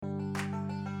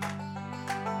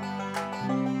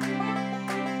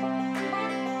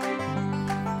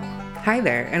Hi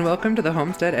there, and welcome to the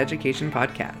Homestead Education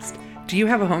Podcast. Do you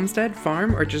have a homestead,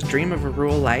 farm, or just dream of a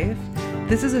rural life?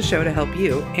 This is a show to help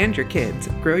you and your kids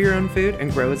grow your own food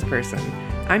and grow as a person.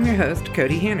 I'm your host,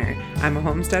 Cody Hanner. I'm a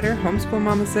homesteader, homeschool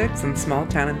mom of 6, and small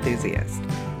town enthusiast.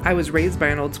 I was raised by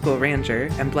an old school rancher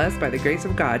and blessed by the grace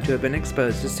of God to have been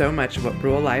exposed to so much of what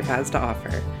rural life has to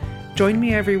offer. Join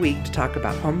me every week to talk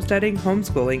about homesteading,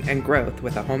 homeschooling, and growth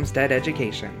with a homestead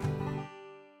education.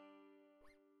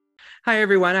 Hi,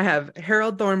 everyone. I have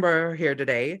Harold Thornbro here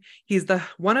today. He's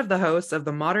one of the hosts of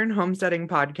the Modern Homesteading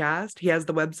Podcast. He has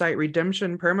the website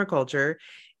Redemption Permaculture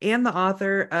and the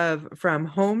author of From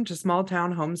Home to Small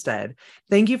Town Homestead.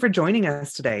 Thank you for joining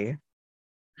us today.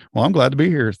 Well, I'm glad to be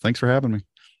here. Thanks for having me.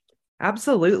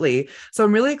 Absolutely. So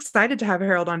I'm really excited to have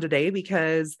Harold on today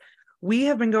because we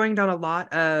have been going down a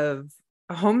lot of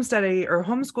homesteading or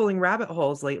homeschooling rabbit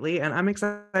holes lately, and I'm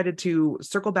excited to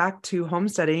circle back to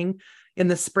homesteading in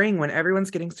the spring when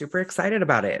everyone's getting super excited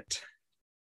about it.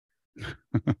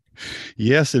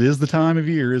 Yes, it is the time of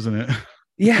year, isn't it?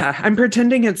 Yeah, I'm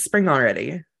pretending it's spring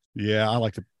already. Yeah, I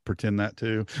like to pretend that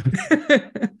too.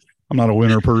 I'm not a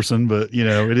winter person, but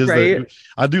it is right.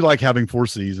 I do like having 4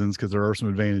 seasons because there are some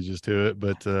advantages to it.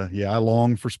 But yeah, I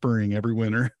long for spring every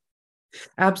winter.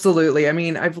 Absolutely. I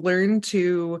mean, I've learned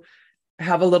to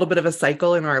have a little bit of a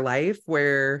cycle in our life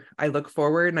where I look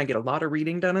forward and I get a lot of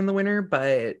reading done in the winter,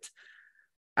 but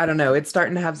I don't know, it's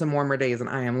starting to have some warmer days and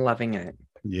I am loving it.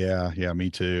 Yeah, me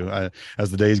too.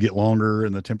 As the days get longer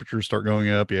and the temperatures start going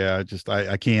up,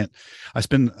 I can't. I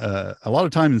spend a lot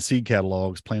of time in seed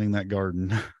catalogs planting that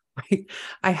garden.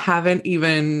 I haven't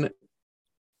even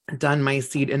done my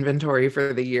seed inventory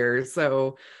for the year,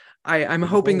 so I'm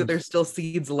hoping that there's still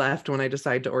seeds left when I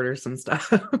decide to order some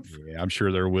stuff. Yeah, I'm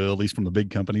sure there will, at least from the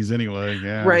big companies anyway.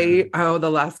 Yeah. Right. Oh, the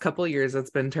last couple of years,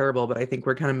 it's been terrible, but I think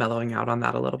we're kind of mellowing out on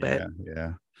that a little bit.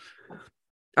 Yeah.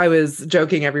 I was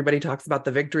joking. Everybody talks about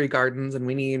the victory gardens, and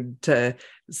we need to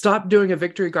stop doing a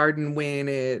victory garden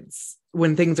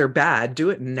when things are bad. Do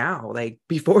it now, like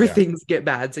before things get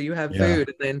bad, so you have food.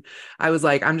 And then I was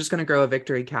like, I'm just going to grow a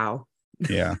victory cow.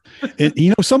 Yeah.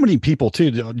 And so many people too,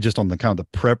 just on the kind of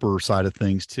the prepper side of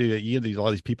things too, you have a lot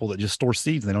of these people that just store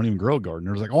seeds and they don't even grow a garden.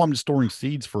 They're like, oh, I'm just storing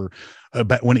seeds for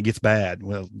when it gets bad.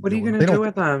 Well, what are you going to do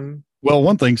with them? Well,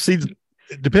 one thing, seeds,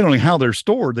 depending on how they're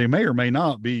stored, they may or may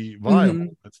not be viable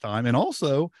at this time. And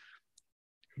also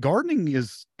gardening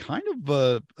is kind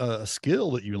of a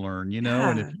skill that you learn,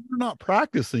 and if you're not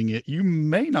practicing it, you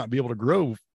may not be able to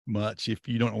grow much if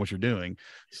you don't know what you're doing.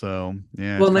 So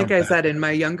yeah. Well, like I said, in my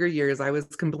younger years, I was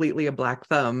completely a black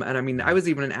thumb. And I mean, I was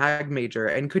even an ag major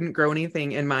and couldn't grow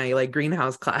anything in my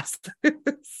greenhouse class.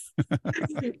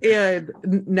 And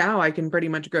now I can pretty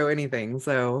much grow anything.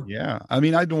 So yeah, I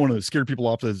mean, I don't want to scare people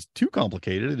off as too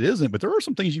complicated. It isn't, but there are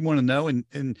some things you want to know,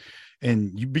 and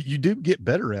you do get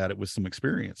better at it with some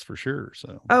experience for sure.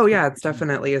 So yeah, it's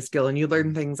definitely a skill, and you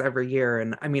learn things every year.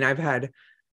 And I mean,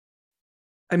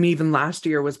 even last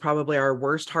year was probably our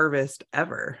worst harvest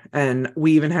ever. And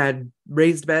we even had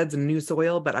raised beds and new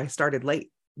soil, but I started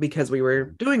late because we were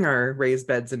doing our raised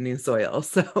beds and new soil.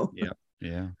 So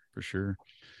yeah, for sure.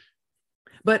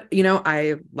 But,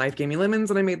 life gave me lemons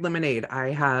and I made lemonade.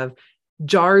 I have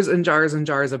jars and jars and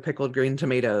jars of pickled green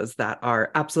tomatoes that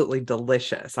are absolutely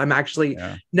delicious. I'm actually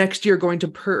next year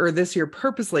this year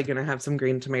purposely going to have some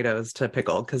green tomatoes to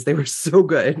pickle because they were so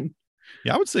good.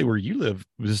 Yeah, I would say where you live,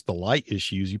 just the light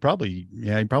issues, you probably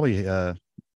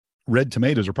red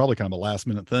tomatoes are probably kind of a last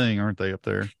minute thing, aren't they, up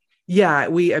there? Yeah,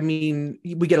 we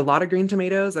get a lot of green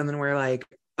tomatoes, and then we're like,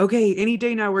 okay, any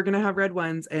day now we're going to have red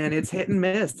ones, and it's hit and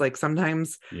miss. Like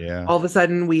sometimes all of a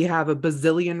sudden we have a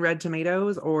bazillion red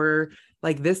tomatoes, or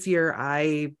like this year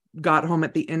I got home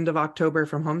at the end of October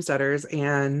from Homesteaders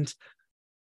and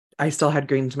I still had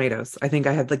green tomatoes. I think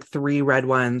I had like 3 red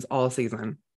ones all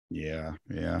season. Yeah.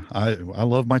 I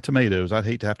love my tomatoes. I'd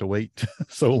hate to have to wait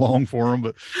so long for them,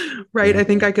 but right. I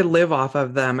think I could live off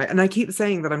of them. And I keep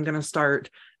saying that I'm going to start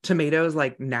tomatoes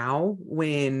like now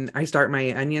when I start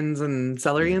my onions and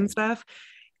celery and stuff,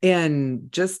 and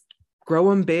just grow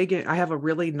them big. I have a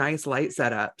really nice light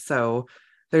setup, so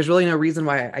there's really no reason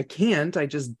why I can't. I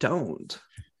just don't.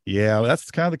 Yeah, that's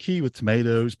kind of the key with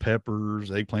tomatoes,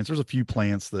 peppers, eggplants. There's a few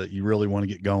plants that you really want to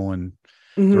get going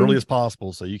as early as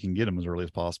possible, so you can get them as early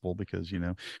as possible, because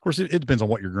of course it depends on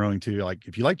what you're growing too. Like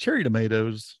if you like cherry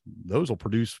tomatoes, those will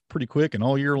produce pretty quick and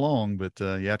all year long, but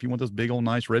if you want those big old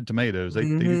nice red tomatoes, they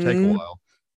do take a while.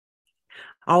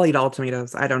 I'll eat all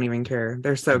tomatoes. I don't even care.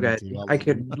 They're so good. I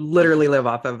could literally live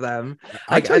off of them.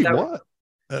 I tell you what,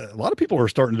 a lot of people are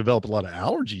starting to develop a lot of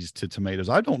allergies to tomatoes.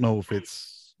 I don't know if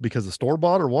it's because of store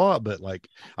bought or what, but like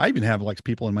I even have like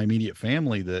people in my immediate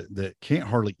family that can't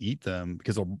hardly eat them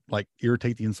because they'll like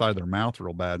irritate the inside of their mouth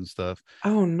real bad and stuff.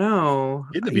 Oh no.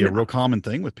 Getting to be a real common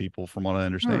thing with people from what I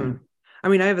understand. I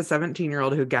mean, I have a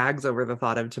 17-year-old who gags over the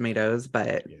thought of tomatoes,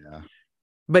 Yeah.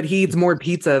 but he eats more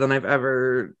pizza than I've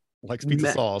ever Likes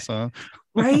pizza sauce, huh?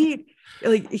 Right?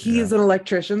 Like he Yeah. is an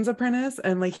electrician's apprentice,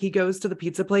 and like he goes to the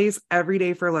pizza place every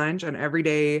day for lunch and every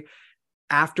day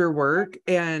after work,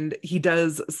 and he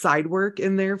does side work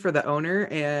in there for the owner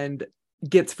and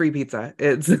gets free pizza.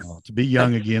 It's to be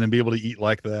young again and be able to eat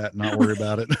like that, not worry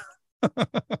about it.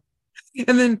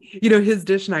 And then, you know, his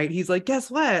dish night, he's like, guess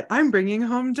what? I'm bringing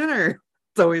home dinner.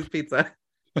 It's always pizza.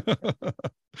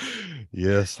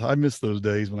 Yes, I miss those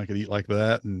days when I could eat like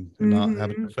that and not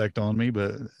have an effect on me.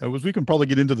 But we can probably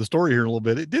get into the story here a little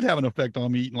bit. It did have an effect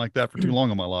on me eating like that for too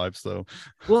long in my life. So,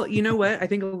 well, you know what? I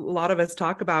think a lot of us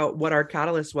talk about what our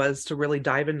catalyst was to really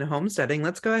dive into homesteading.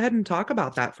 Let's go ahead and talk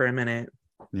about that for a minute.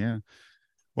 Yeah.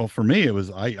 Well, for me, it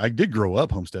was I did grow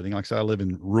up homesteading. Like I said, I live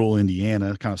in rural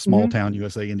Indiana, kind of small town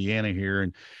USA, Indiana here.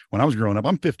 And when I was growing up,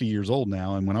 I'm 50 years old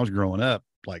now. And when I was growing up,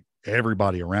 like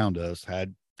everybody around us had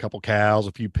a couple cows,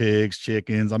 a few pigs,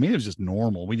 chickens. I mean, it was just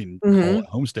normal. We didn't call it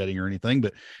homesteading or anything,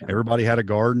 but everybody had a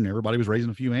garden. Everybody was raising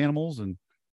a few animals. And,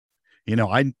 you know,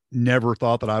 I never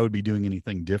thought that I would be doing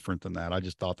anything different than that. I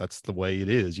just thought that's the way it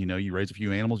is. You know, you raise a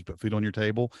few animals, you put food on your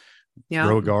table,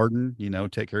 grow a garden, you know,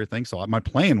 take care of things. So my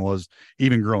plan was,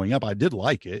 even growing up, I did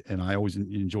like it and I always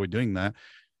enjoyed doing that.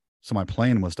 So my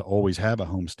plan was to always have a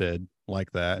homestead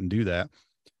like that and do that.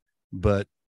 But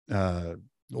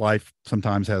life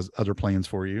sometimes has other plans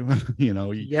for you. You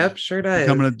know, sure does.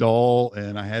 Become an adult,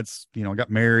 and I had, you know, got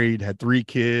married, had 3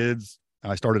 kids.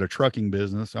 I started a trucking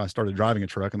business. I started driving a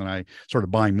truck, and then I started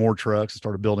buying more trucks and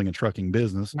started building a trucking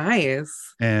business.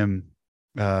 Nice. And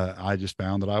I just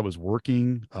found that I was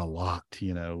working a lot,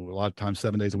 you know, a lot of times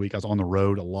 7 days a week. I was on the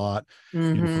road a lot,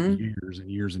 you know, for years and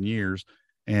years and years.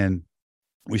 And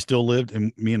we still lived,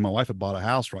 and me and my wife had bought a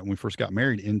house right when we first got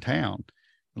married in town,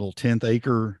 a little 10th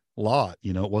acre lot.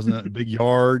 You know, it wasn't a big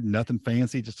yard, nothing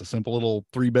fancy, just a simple little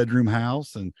 3-bedroom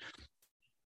house. And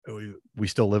we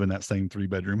still live in that same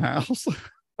 3-bedroom house.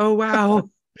 Oh, wow.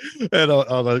 And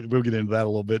we'll get into that a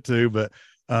little bit too. But,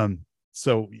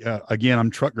 so again, I'm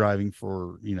truck driving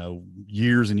for, you know,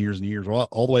 years and years and years,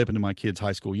 all the way up into my kids'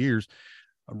 high school years,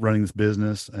 running this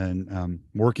business and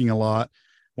working a lot.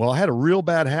 Well, I had a real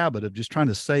bad habit of just trying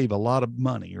to save a lot of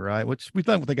money, right? Which we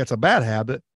don't think that's a bad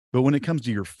habit, but when it comes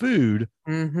to your food,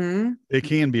 it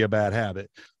can be a bad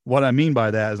habit. What I mean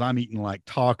by that is I'm eating like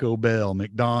Taco Bell,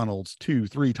 McDonald's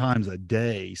 2-3 times a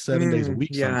day, 7 days a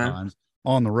week, sometimes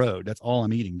on the road. That's all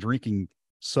I'm eating, drinking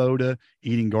soda,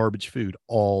 eating garbage food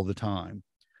all the time.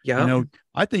 You know,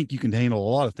 I think you can handle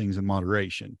a lot of things in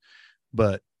moderation,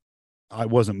 but I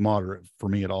wasn't moderate for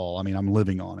me at all. I mean, I'm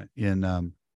living on it.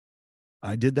 And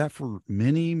I did that for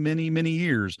many, many, many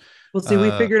years. Well, see,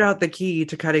 we figured out the key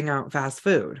to cutting out fast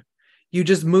food. You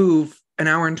just move an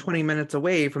hour and 20 minutes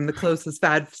away from the closest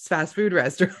fast food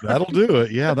restaurant. That'll do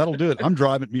it. Yeah, that'll do it. I'm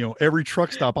driving, you know, every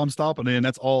truck stop I'm stopping in,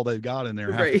 that's all they've got in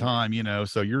there half the time, you know,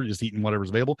 so you're just eating whatever's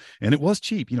available. And it was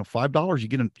cheap, you know, $5, you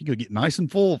could get nice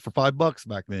and full for $5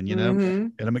 back then, you know,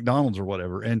 at a McDonald's or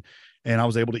whatever. And I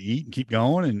was able to eat and keep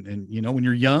going. And, you know, when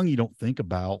you're young, you don't think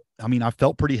about, I mean, I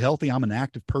felt pretty healthy. I'm an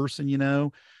active person, you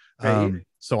know,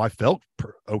 so I felt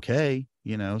okay,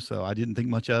 you know, so I didn't think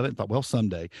much of it and thought, well,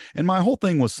 someday. And my whole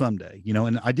thing was someday, you know,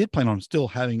 and I did plan on still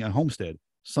having a homestead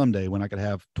someday when I could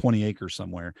have 20 acres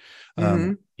somewhere.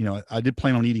 You know, I did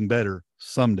plan on eating better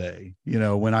someday, you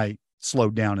know, when I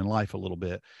slowed down in life a little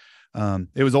bit.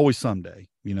 It was always someday,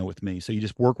 you know, with me. So you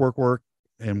just work,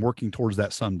 and working towards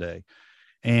that someday.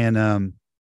 And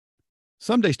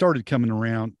someday started coming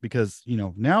around because, you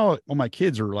know, now all my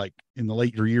kids are like in the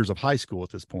later years of high school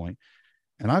at this point,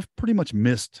 and I've pretty much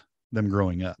missed them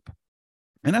growing up.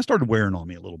 And that started wearing on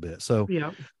me a little bit. So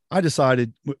I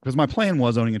decided, because my plan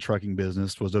was owning a trucking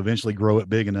business, was to eventually grow it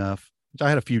big enough. I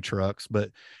had a few trucks,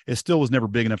 but it still was never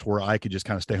big enough to where I could just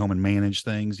kind of stay home and manage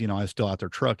things. You know, I was still out there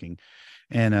trucking.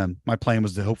 And my plan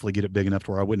was to hopefully get it big enough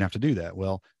to where I wouldn't have to do that.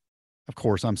 Well, of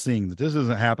course, I'm seeing that this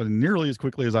isn't happening nearly as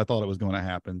quickly as I thought it was going to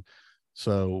happen.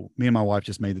 So me and my wife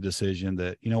just made the decision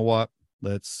that, you know what,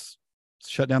 let's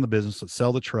shut down the business. Let's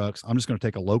sell the trucks. I'm just going to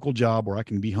take a local job where I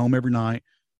can be home every night,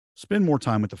 spend more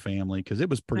time with the family, because it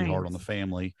was pretty hard on the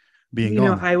family being gone.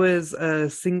 You know, I was a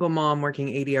single mom working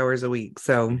 80 hours a week.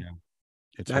 So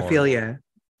it's I hard. feel you.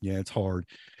 Yeah, it's hard.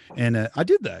 And I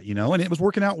did that, you know, and it was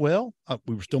working out well.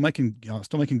 We were still making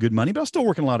good money, but I was still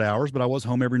working a lot of hours, but I was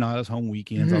home every night. I was home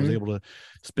weekends. I was able to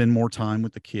spend more time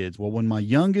with the kids. Well, when my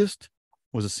youngest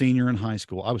was a senior in high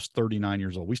school. I was 39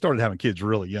 years old. We started having kids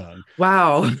really young.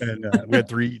 Wow. And we had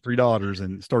three daughters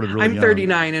and started really I'm young.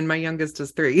 39 and my youngest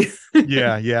is 3.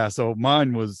 Yeah. So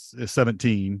mine was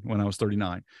 17 when I was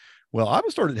 39. Well, I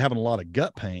was started having a lot of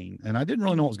gut pain, and I didn't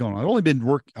really know what was going on. I'd only been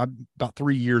about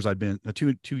 3 years. I'd been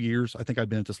 2 years. I think I'd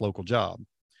been at this local job.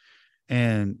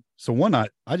 And so one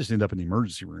night I just ended up in the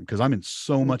emergency room because I'm in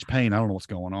so much pain. I don't know what's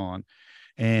going on.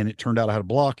 And it turned out I had a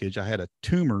blockage. I had a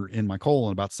tumor in my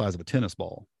colon about the size of a tennis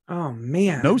ball. Oh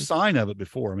man. No sign of it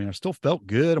before. I mean, I still felt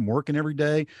good. I'm working every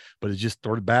day, but it just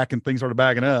started things started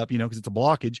backing up, because it's a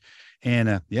blockage. And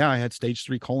I had stage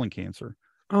 3 colon cancer.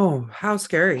 Oh, how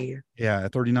scary. Yeah,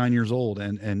 at 39 years old.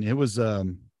 And it was a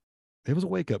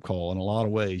wake up call in a lot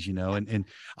of ways, and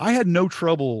I had no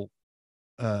trouble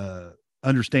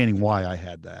understanding why I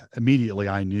had that. Immediately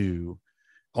I knew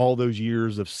all those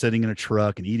years of sitting in a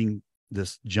truck and eating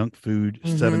this junk food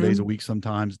 7 days a week,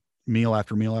 sometimes meal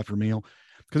after meal after meal,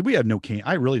 because we had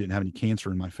I really didn't have any cancer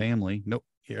in my family. No,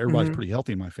 everybody's pretty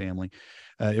healthy in my family.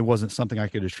 It wasn't something I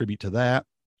could attribute to that.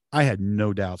 I had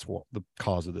no doubts what the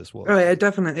cause of this was. Oh,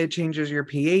 it changes your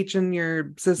pH in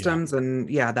your systems. Yeah. And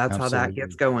that's Absolutely. how that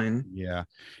gets going. Yeah.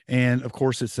 And of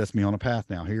course it sets me on a path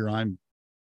now. Here I'm,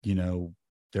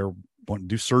 they're wanting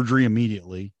to do surgery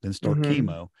immediately, then start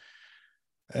chemo.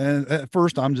 And at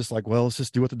first I'm just like, well, let's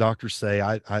just do what the doctors say.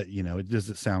 It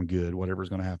doesn't sound good. Whatever's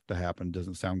going to have to happen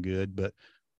doesn't sound good, but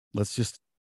let's just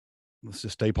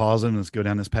stay positive and let's go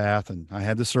down this path. And I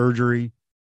had the surgery,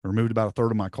 removed about a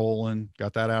third of my colon,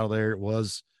 got that out of there. It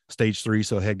was stage 3.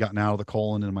 So it had gotten out of the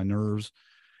colon into my nerves,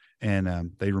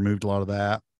 and they removed a lot of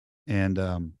that. And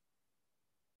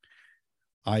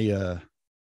I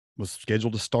was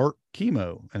scheduled to start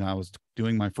chemo, and I was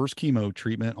doing my first chemo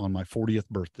treatment on my 40th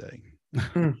birthday.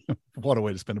 What a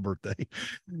way to spend a birthday.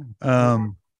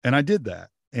 And I did that,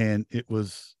 and it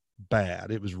was bad.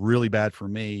 It was really bad for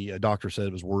me. A doctor said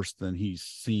it was worse than he's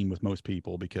seen with most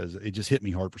people because it just hit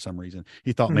me hard for some reason.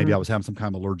 He thought maybe I was having some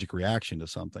kind of allergic reaction to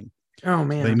something. Oh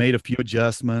man. So they made a few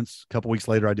adjustments. A couple weeks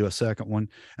later, I do a second one,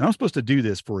 and I'm supposed to do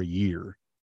this for a year,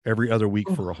 every other week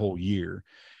for a whole year,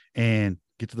 and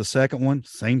get to the second one,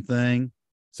 same thing.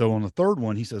 So on the third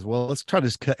one, he says, well, let's try to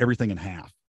just cut everything in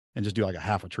half and just do like a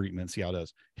half a treatment and see how it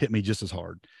does. Hit me just as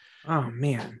hard. Oh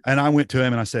man. And I went to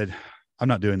him and I said, I'm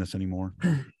not doing this anymore.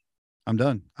 I'm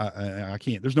done. I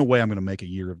can't. There's no way I'm going to make a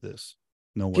year of this.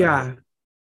 No way. Yeah.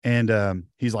 And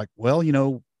he's like, well,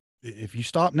 if you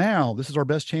stop now, this is our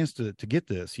best chance to get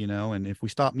this, and if we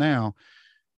stop now,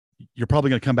 you're probably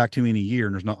going to come back to me in a year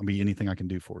and there's not going to be anything I can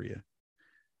do for you.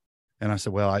 And I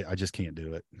said, well, I just can't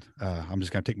do it. I'm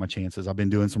just going to take my chances. I've been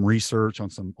doing some research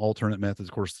on some alternate methods.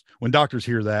 Of course, when doctors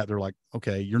hear that, they're like,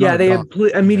 okay, you're not. Yeah,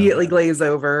 they immediately glaze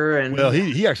over. And well,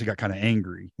 he actually got kind of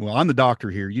angry. Well, I'm the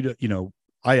doctor here.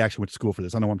 I actually went to school for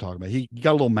this. I know what I'm talking about. He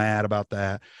got a little mad about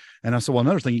that. And I said, well,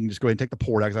 another thing, you can just go ahead and take the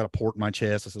port out, because I had a port in my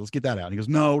chest. I said, let's get that out. And he goes,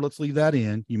 no, let's leave that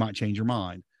in. You might change your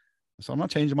mind. So I'm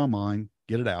not changing my mind.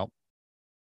 Get it out.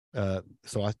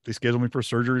 So they scheduled me for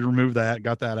surgery to remove that,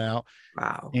 got that out.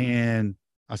 Wow. And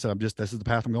I said, this is the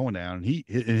path I'm going down. And he,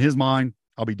 in his mind,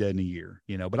 I'll be dead in a year,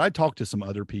 but I talked to some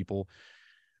other people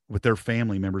with their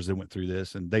family members that went through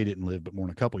this, and they didn't live but more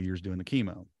than a couple of years doing the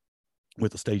chemo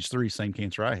with the stage 3, same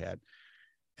cancer I had.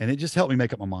 And it just helped me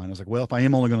make up my mind. I was like, well, if I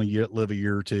am only going to live a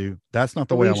year or two, that's not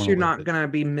the way I want to live. You're not going to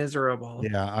be miserable.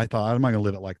 Yeah. I thought, I'm not going to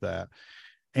live it like that.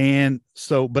 And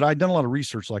so, but I'd done a lot of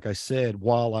research, like I said,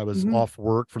 while I was off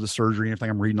work for the surgery and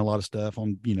everything. I'm reading a lot of stuff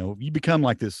on, you become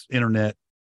like this internet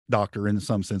doctor in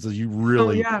some senses. You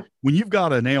really, when you've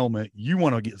got an ailment, you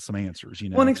want to get some answers,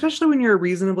 Well, and especially when you're a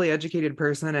reasonably educated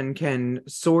person and can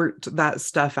sort that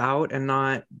stuff out and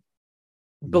not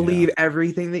believe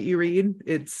everything that you read,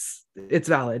 it's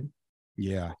valid.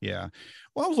 Yeah.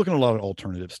 Well, I was looking at a lot of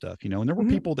alternative stuff, and there were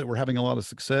people that were having a lot of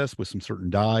success with some certain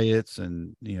diets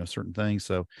and, certain things.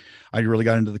 So I really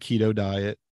got into the keto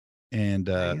diet, and,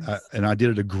 I did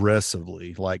it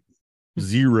aggressively, like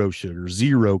 0 sugar,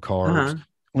 0 carbs,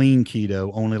 clean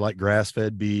keto, only like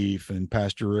grass-fed beef and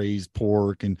pasture-raised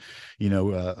pork and,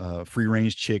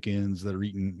 free-range chickens that are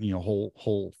eating,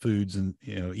 whole foods and,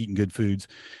 eating good foods.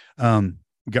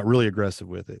 Got really aggressive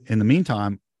with it. In the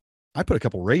meantime, I put a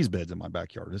couple raised beds in my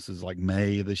backyard. This is like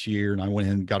May of this year, and I went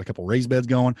in and got a couple raised beds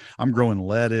going. I'm growing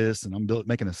lettuce, and I'm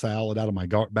making a salad out of my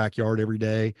backyard every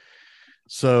day.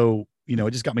 So,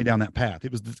 it just got me down that path.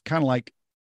 It was kind of like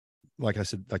I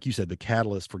said, like you said, the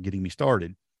catalyst for getting me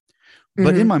started.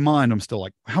 But in my mind, I'm still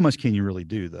like, how much can you really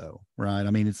do though? Right.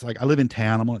 I mean, it's like, I live in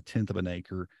town. I'm on 1/10 of an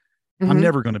acre. I'm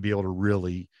never going to be able to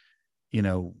really,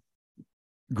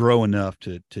 grow enough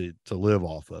to live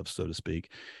off of, so to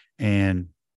speak. And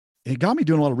it got me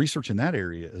doing a lot of research in that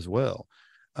area as well.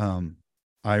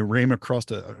 I ran across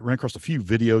a few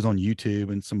videos on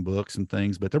YouTube and some books and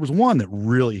things, but there was one that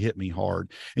really hit me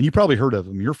hard. And you probably heard of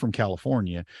them. You're from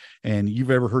California, and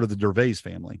you've ever heard of the Gervais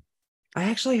family. I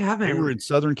actually They were haven't. in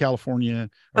Southern California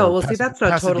Oh, or well, see, that's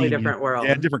a totally Pasadena. different Yeah,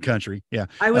 world. different country. Yeah.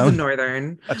 I was in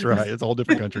Northern. That's right. It's a whole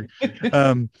different country.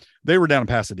 They were down in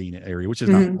Pasadena area, which is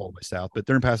not Mhm. all the way south, but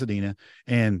they're in Pasadena,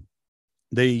 and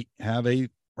they have a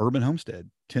urban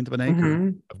homestead, 10th of an acre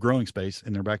Mhm. of growing space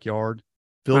in their backyard,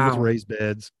 filled with Wow. raised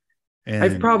beds.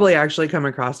 I've And probably actually come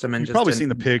across them and you've just probably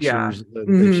didn't. seen the Yeah. pictures that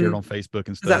they've shared Hmm. on Facebook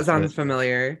and That stuff. But sounds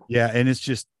familiar. yeah, and it's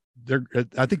just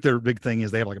I think their big thing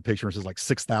is they have like a picture that says like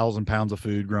 6,000 pounds of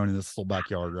food grown in this little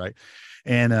backyard, right?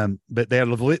 And but they had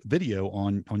a video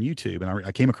on YouTube, and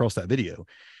I came across that video,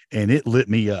 and it lit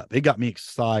me up. It got me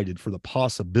excited for the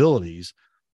possibilities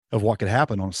of what could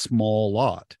happen on a small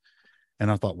lot. And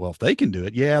I thought, well, if they can do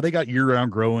it, yeah, they got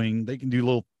year-round growing. They can do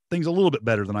little things a little bit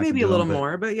better than I can Maybe a do them, little but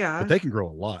more, but yeah. they can grow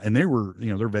a lot. And they were,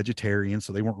 they're vegetarians,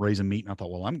 so they weren't raising meat. And I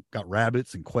thought, well, I'm got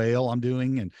rabbits and quail I'm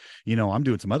doing, and I'm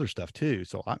doing some other stuff too.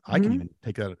 So I can Hmm. even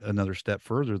take that another step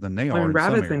further than they I are mean, in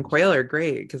some rabbits and areas. quail are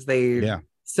great because they Yeah.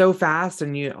 so fast,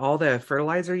 and you all the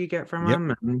fertilizer you get from Yep.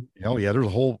 them. And, Oh yeah. There's a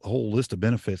whole list of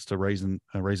benefits to raising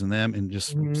them, and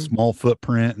just mhm. small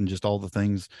footprint and just all the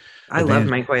things, I love advantage.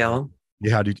 my quail.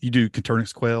 Yeah. Do you do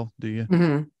Coturnix quail? Do you?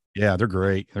 Hmm. Yeah, they're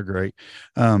great. They're great.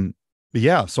 But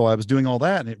yeah, so I was doing all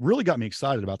that, and it really got me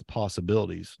excited about the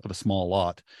possibilities of a small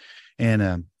lot.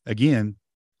 And again,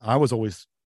 I was always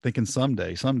thinking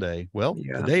someday. Well, the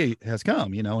Yeah. day has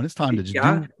come, and it's time to just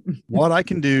Yeah. do what I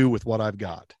can do with what I've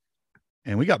got.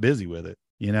 And we got busy with it,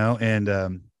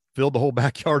 and filled the whole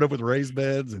backyard up with raised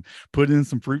beds and put in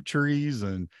some fruit trees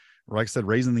and, like I said,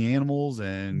 raising the animals,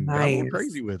 and got a little Nice.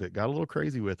 crazy with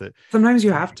it. Sometimes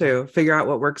you have to figure out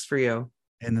what works for you.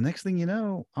 And the next thing you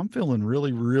know, I'm feeling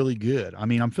really, really good. I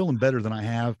mean, I'm feeling better than I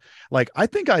have. Like, I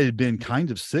think I had been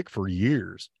kind of sick for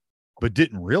years, but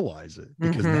didn't realize it,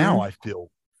 because now Hmm. I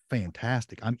feel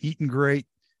fantastic. I'm eating great,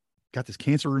 got this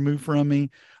cancer removed from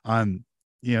me. I'm,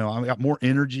 I've got more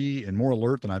energy and more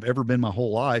alert than I've ever been my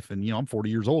whole life. And, I'm 40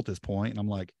 years old at this point, and I'm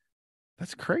like,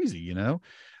 that's crazy. That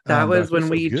But I was feel when so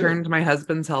we good. turned my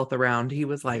husband's health around. He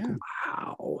was like, Yeah.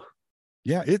 wow.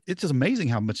 Yeah, it's just amazing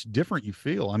how much different you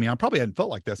feel. I mean, I probably hadn't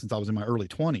felt like that since I was in my early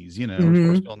 20s, as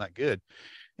far as Hmm. feeling that good.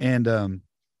 And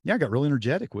yeah, I got really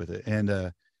energetic with it,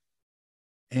 and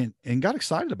got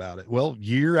excited about it. Well,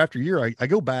 year after year, I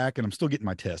go back, and I'm still getting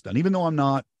my test done. Even though I'm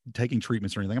not taking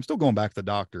treatments or anything, I'm still going back to the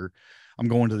doctor. I'm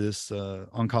going to this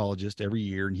oncologist every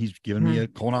year, and he's giving me a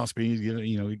Hmm. colonoscopy. He's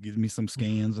giving me some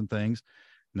scans and things.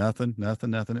 Nothing.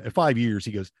 At 5 years,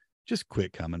 he goes, just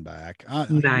quit coming back.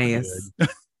 You're Nice. good.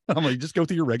 I'm like, just go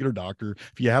to your regular doctor.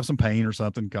 If you have some pain or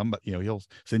something, come, but he'll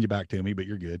send you back to me, but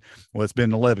you're good. Well, it's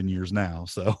been 11 years now.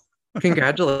 So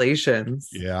Congratulations.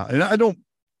 yeah. And I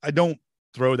don't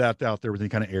throw that out there with any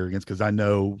kind of arrogance, because I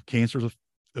know cancer is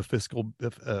a fiscal,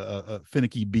 a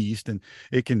finicky beast, and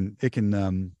it can,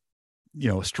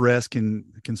 stress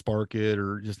can spark it,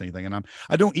 or just anything. And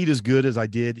I don't eat as good as I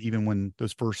did even when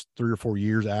those first 3 or 4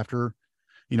 years after.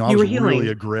 I You was were really healing.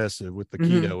 aggressive with the Hmm.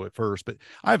 keto at first, but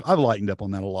I've lightened up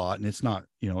on that a lot, and it's not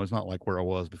like where I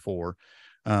was before.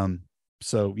 Um,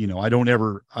 so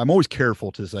I'm always careful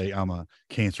to say I'm a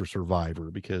cancer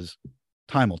survivor, because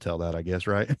time will tell that, I guess,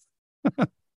 right?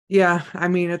 Yeah, I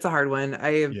mean, it's a hard one.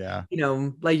 Yeah,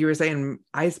 Like you were saying,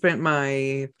 I spent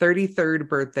my 33rd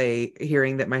birthday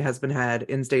hearing that my husband had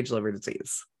end-stage liver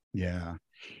disease. yeah,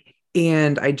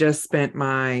 And I just spent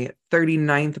my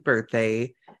 39th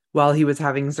birthday while he was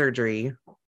having surgery.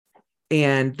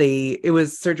 And it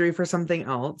was surgery for something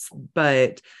else,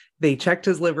 but they checked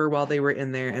his liver while they were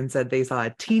in there and said they saw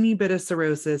a teeny bit of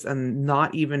cirrhosis and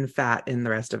not even fat in the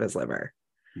rest of his liver.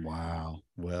 wow.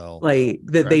 Well, Like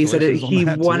that, they said congratulations on he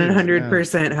that too. Yeah,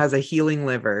 100% has a healing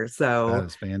liver. that So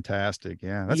is fantastic.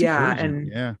 Yeah, that's yeah, encouraging.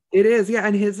 and Yeah, it is, yeah,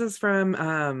 and his is from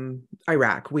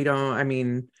Iraq. I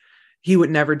mean, he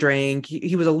would never drink.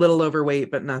 He was a little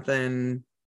overweight, but nothing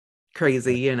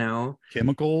crazy, like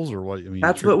chemicals or what? I mean,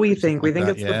 That's what we something think. We like think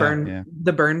that. it's the Yeah, burn yeah.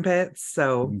 the burn pits.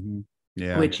 So,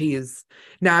 Yeah. which he's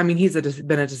now, I mean, he's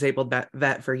been a disabled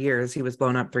vet for years. He was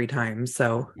blown up 3 times.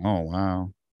 So, Oh,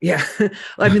 wow. yeah.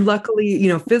 I mean, luckily,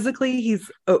 physically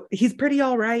he's pretty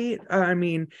all right. I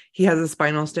mean, he has a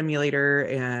spinal stimulator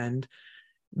and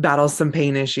battles some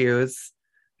pain issues.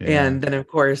 Yeah. And then of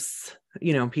course,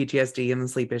 PTSD and the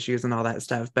sleep issues and all that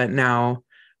stuff. But now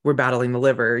we're battling the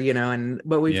liver,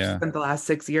 but we've Yeah. spent the last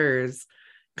 6 years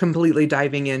completely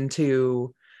diving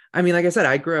into, I mean, like I said,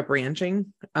 I grew up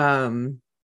ranching. I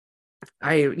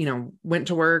went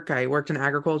to work. I worked in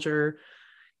agriculture,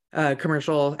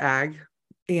 commercial ag,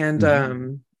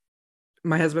 And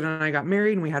my husband and I got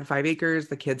married and we had 5 acres.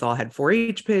 The kids all had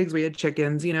 4-H pigs. We had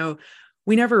chickens.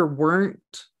 We never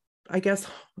weren't, I guess,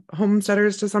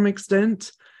 homesteaders to some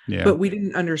extent. Yeah. But we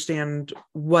didn't understand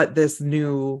what this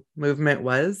new movement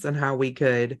was and how we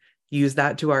could use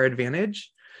that to our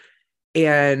advantage.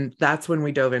 And that's when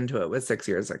we dove into it, was 6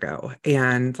 years ago.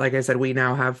 And like I said, we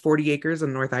now have 40 acres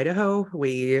in North Idaho.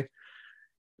 We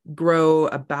grow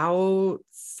about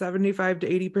 75 to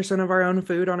 80% of our own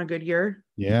food on a good year.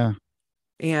 Yeah.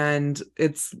 And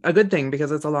it's a good thing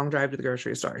because it's a long drive to the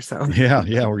grocery store. So yeah,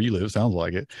 where you live, sounds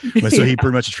like it. But so he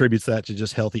pretty much attributes that to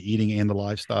just healthy eating and the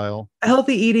lifestyle.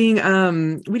 Healthy eating.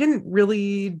 We didn't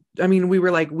really, we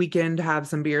were like weekend have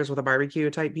some beers with a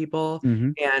barbecue type people,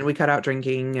 and we cut out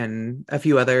drinking and a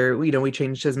few other, we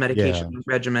changed his medication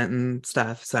regimen and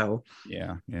stuff. So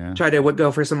try to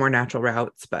go for some more natural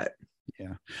routes, but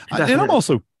yeah. And I'm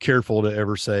also careful to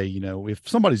ever say, if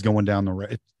somebody's going down the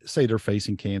road, say they're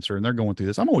facing cancer and they're going through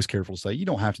this, I'm always careful to say, you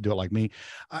don't have to do it like me.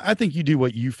 I think you do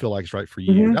what you feel like is right for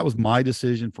you. That was my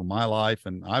decision for my life.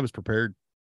 And I was prepared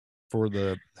for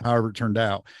however it turned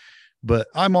out. But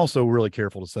I'm also really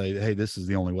careful to say, hey, this is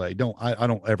the only way. I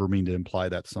don't ever mean to imply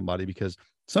that to somebody, because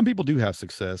some people do have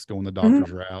success going the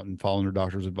doctor's route and following their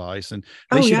doctor's advice. And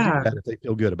they should do that if they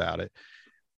feel good about it.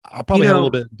 I probably had a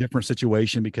little bit different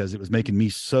situation because it was making me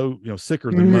so, sicker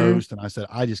than most. And I said,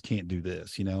 I just can't do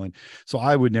this, and so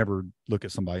I would never look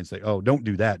at somebody and say, oh, don't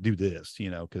do that, do this,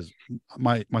 because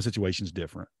my situation's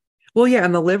different. Well, yeah.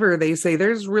 And the liver, they say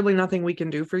there's really nothing we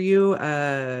can do for you.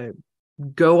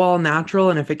 Go all natural.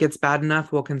 And if it gets bad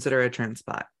enough, we'll consider a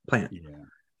transplant. Yeah.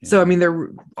 So,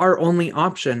 our only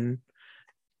option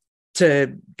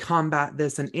to combat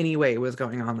this in any way was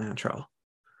going all natural.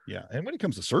 Yeah. And when it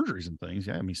comes to surgeries and things,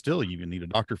 still you even need a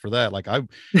doctor for that. Like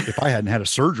if I hadn't had a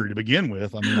surgery to begin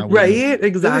with, I right.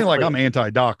 Exactly. Like I'm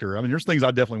anti-doctor. There's things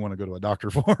I definitely want to go to a doctor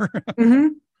for.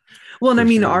 Well, and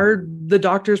the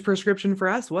doctor's prescription for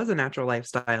us was a natural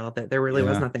lifestyle, that there really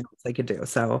was nothing else they could do.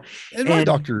 So, and my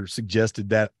doctor suggested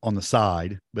that on the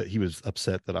side, but he was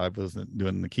upset that I wasn't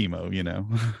doing the chemo,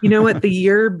 You know what? The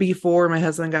year before my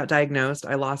husband got diagnosed,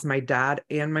 I lost my dad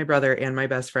and my brother and my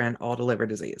best friend all to liver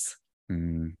disease.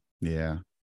 Yeah.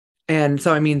 And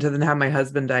so, to then have my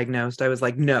husband diagnosed, I was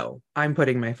like, no, I'm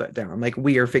putting my foot down. Like,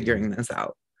 we are figuring this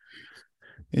out.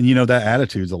 And, that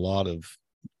attitude's a lot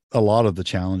of the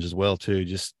challenge as well, too.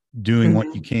 Just doing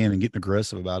what you can and getting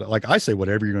aggressive about it. Like I say,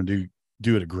 whatever you're going to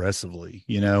do it aggressively.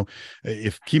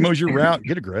 If chemo's your route,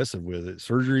 get aggressive with it.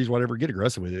 Surgeries, whatever, get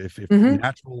aggressive with it. If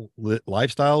natural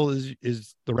lifestyle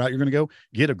is the route you're going to go,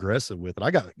 get aggressive with it. I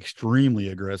got extremely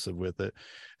aggressive with it.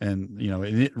 And,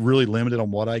 and it really limited on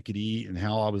what I could eat and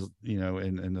how I was,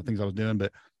 and the things I was doing.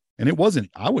 And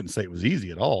I wouldn't say it was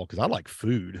easy at all, because I like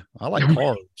food. I like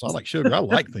carbs. I like sugar. I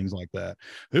like things like that.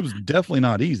 It was definitely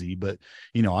not easy, but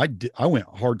I went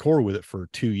hardcore with it for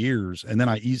 2 years. And then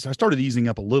I started easing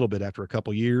up a little bit after a couple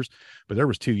of years, but there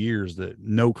was 2 years that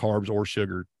no carbs or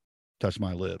sugar touched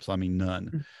my lips.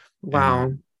 None. Wow.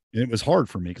 And it was hard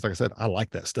for me because, like I said, I like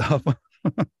that stuff.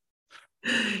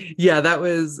 Yeah,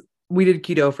 we did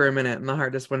keto for a minute, and the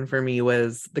hardest one for me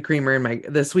was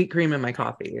the sweet cream in my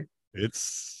coffee.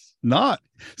 It's not.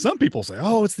 Some people say,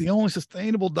 oh, it's the only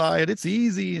sustainable diet, it's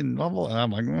easy and blah, blah. And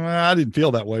I'm like, I didn't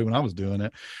feel that way when I was doing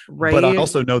it. Right. But I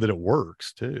also know that it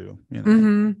works too. Yeah.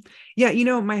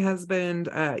 My husband,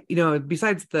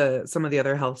 besides some of the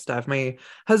other health stuff, my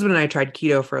husband and I tried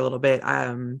keto for a little bit.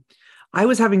 I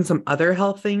was having some other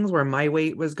health things where my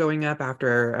weight was going up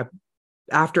after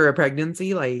a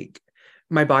pregnancy. Like,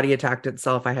 my body attacked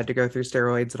itself. I had to go through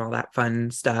steroids and all that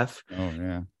fun stuff. Oh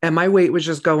yeah. And my weight was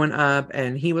just going up,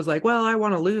 and he was like, well, I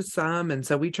want to lose some. And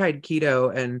so we tried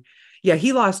keto, and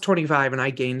he lost 25 and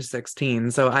I gained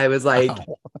 16. So I was like,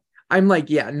 wow. I'm like,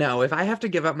 yeah, no, if I have to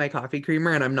give up my coffee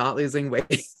creamer and I'm not losing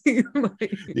weight.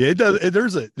 It does.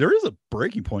 There is a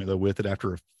breaking point though with it.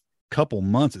 After a couple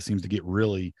months, it seems to get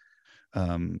really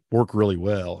work really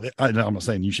well. I'm not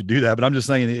saying you should do that, but I'm just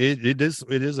saying it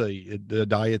is a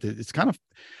diet that it's kind of,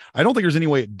 I don't think there's any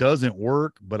way it doesn't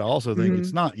work, but I also think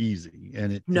it's not easy.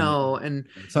 And and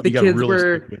the kids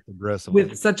were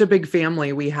with such a big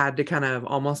family, we had to kind of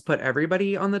almost put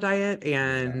everybody on the diet,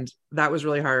 and that was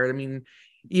really hard.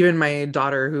 Even my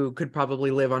daughter, who could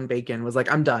probably live on bacon, was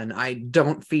like, I'm done. I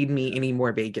don't feed me any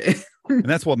more bacon. And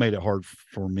that's what made it hard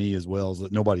for me as well, is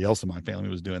that nobody else in my family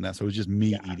was doing that. So it was just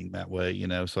me eating that way,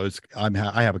 so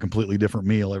I have a completely different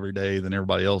meal every day than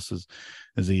everybody else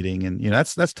is eating. And,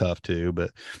 that's tough too, but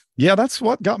that's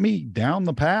what got me down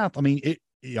the path.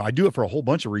 I do it for a whole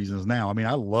bunch of reasons now.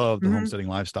 I love the homesteading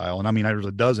lifestyle, and there's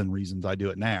a dozen reasons I do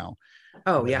it now.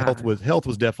 Oh But yeah. health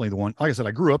was definitely the one. Like I said,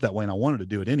 I grew up that way and I wanted to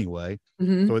do it anyway.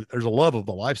 Hmm. So there's a love of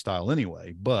the lifestyle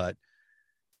anyway. But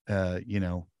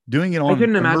doing it I on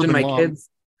couldn't an imagine urban my lot kids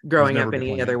was growing never up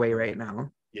the any other plan. way right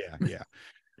now. Yeah, yeah.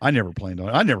 I never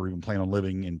even planned on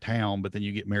living in town, but then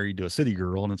you get married to a city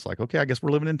girl and it's like, okay, I guess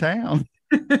we're living in town.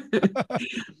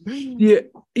 Yeah,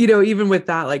 even with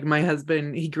that, like my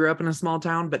husband, he grew up in a small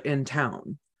town, but in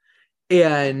town.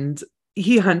 And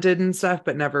he hunted and stuff,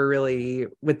 but never really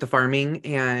with the farming.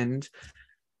 And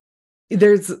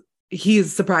there's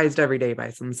he's surprised every day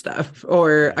by some stuff.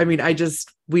 Or I Yeah. mean,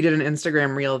 we did an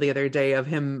Instagram reel the other day of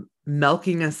him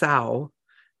milking a sow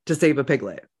to save a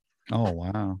piglet. Oh,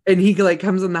 wow. And he like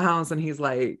comes in the house and he's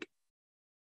like,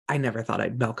 I never thought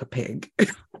I'd milk a pig.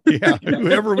 Yeah,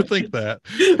 whoever would think that.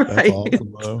 That's Right.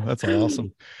 awesome, though. That's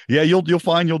awesome. Yeah, you'll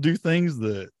find you'll do things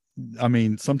that, I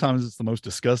mean, sometimes it's the most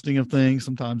disgusting of things,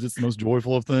 sometimes it's the most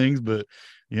joyful of things, but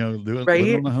living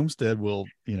Right. on a homestead will,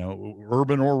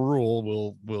 urban or rural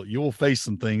will you will face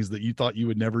some things that you thought you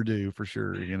would never do for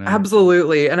sure.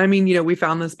 Absolutely. And I mean, we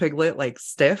found this piglet like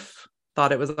stiff,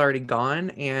 thought it was already gone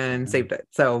and Yeah. saved it.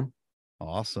 So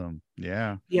Awesome.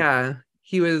 Yeah. yeah,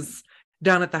 he was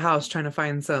down at the house trying to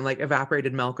find some like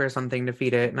evaporated milk or something to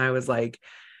feed it. And I was like,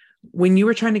 when you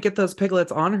were trying to get those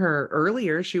piglets on her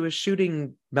earlier, she was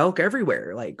shooting milk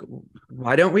everywhere. Like,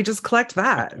 why don't we just collect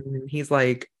that? And he's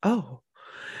like, oh.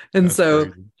 And That's so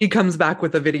crazy. he comes back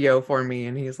with a video for me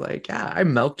and he's like, yeah, I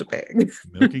milked a pig.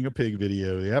 Milking a pig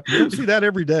video. Yep. You don't see that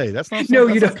every day. No, you That's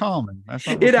not don't. common. That's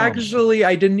not real It common. actually,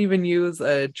 I didn't even use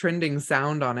a trending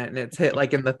sound on it and it's hit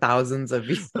like in the thousands of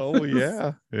views. Oh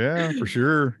yeah, yeah, for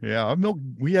sure. Yeah,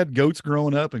 we had goats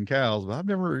growing up and cows, but I've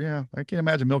never. Yeah, I can't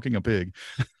imagine milking a pig.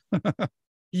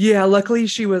 Yeah, luckily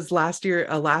she was last year's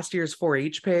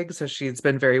 4-H pig, so she's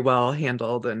been very well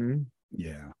handled, and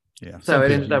Yeah, yeah. so Some it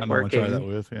pigs ended you up might not want to try that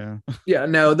working. with. Yeah. Yeah,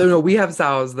 no, we have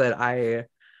sows that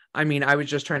I mean, I was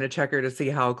just trying to check her to see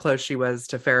how close she was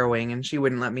to farrowing, and she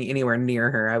wouldn't let me anywhere near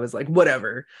her. I was like,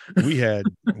 whatever.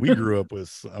 We grew up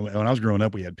with, I mean, when I was growing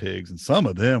up, we had pigs, and some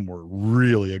of them were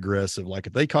really aggressive. Like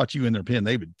if they caught you in their pen,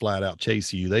 they would flat out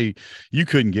chase you. You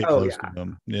couldn't get Oh close to yeah.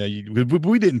 them. Yeah,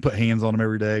 we didn't put hands on them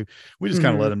every day. We just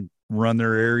kind of let Mhm. them run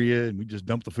their area, and we just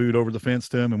dumped the food over the fence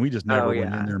to them, and we just Oh never went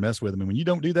in yeah. there and mess with them. And when you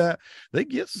don't do that, they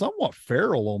get somewhat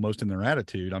feral almost in their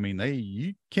attitude. I mean,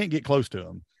 you can't get close to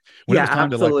them. When it Yeah, was time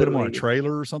to like put them on a absolutely.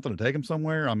 trailer or something to take them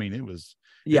somewhere, I mean, it was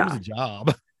a Yeah.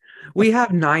 job. We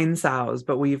have 9 sows,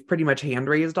 but we've pretty much hand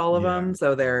raised all of Yeah. them,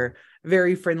 so they're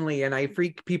very friendly. And I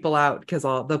freak people out because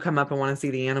they'll come up and want to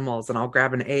see the animals, and I'll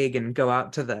grab an egg and go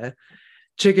out to the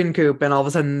chicken coop, and all of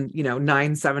a sudden,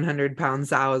 9 700-pound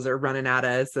sows are running at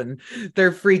us, and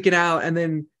they're freaking out, and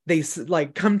then they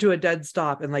like come to a dead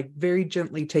stop and like very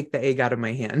gently take the egg out of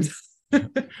my hand.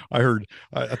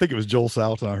 I think it was Joel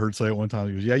Salton. I heard say it one time.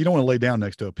 He goes, "Yeah, you don't want to lay down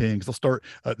next to a pig because they'll start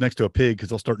next to a pig because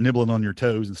they'll start nibbling on your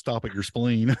toes and stop at your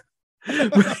spleen."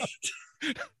 Right.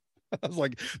 I was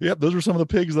like, "Yep, those are some of the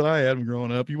pigs that I had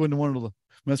growing up. You wouldn't want to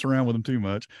mess around with them too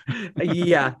much."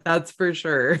 Yeah, that's for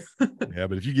sure. Yeah,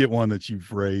 but if you get one that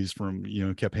you've raised from,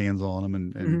 kept hands on them,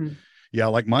 and Mhm. yeah,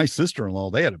 like my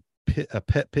sister-in-law, they had a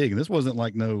pet pig, and this wasn't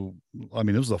like I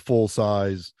mean, it was a full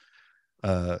size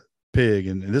uh pig,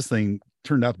 and this thing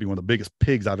turned out to be one of the biggest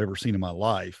pigs I've ever seen in my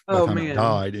life by the Oh time it man.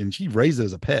 died. And she raised it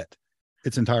as a pet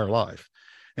its entire life.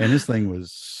 And this thing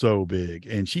was so big.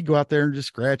 And she'd go out there and just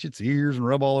scratch its ears and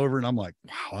rub all over. And I'm like,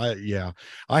 wow,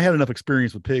 I had enough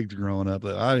experience with pigs growing up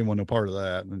that I didn't want no part of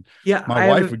that. And Yeah, my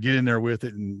wife would get in there with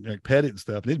it and like, pet it and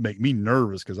stuff. And it'd make me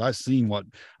nervous because I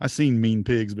seen mean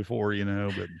pigs before,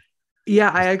 but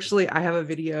yeah, just, I have a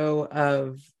video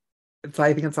of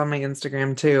I think it's on my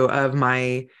Instagram too, of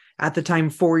my at the time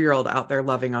 4-year-old out there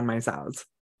loving on my sows.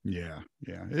 yeah,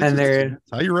 yeah. And It's they're,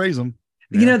 how you raise them.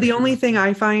 Yeah, for the only sure. thing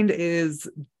I find is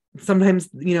sometimes,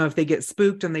 if they get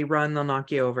spooked and they run, they'll knock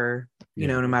you over, Yeah.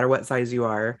 no matter what size you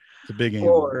are. It's a big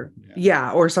animal. Or Yeah.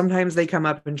 yeah, or sometimes they come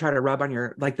up and try to rub on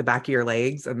your like the back of your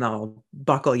legs and they'll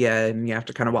buckle you and you have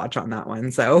to kind of watch on that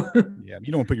one. So Yeah.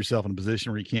 You don't want to put yourself in a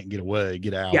position where you can't get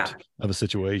yeah, out of a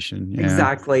situation. Yeah.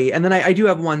 exactly. And then I do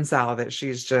have one sow that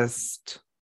she's just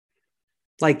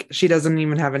like, she doesn't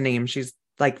even have a name. She's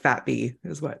like Fat Bee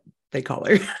is what they call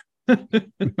her.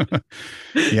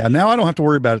 Yeah. Now I don't have to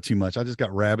worry about it too much. I just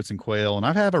got rabbits and quail, and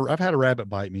I've had a rabbit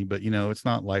bite me, but it's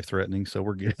not life threatening. So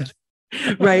we're good.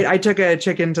 Right. I took a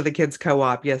chicken to the kids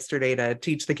co-op yesterday to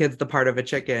teach the kids the part of a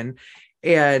chicken.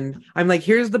 And I'm like,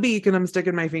 here's the beak, and I'm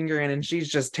sticking my finger in, and she's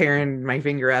just tearing my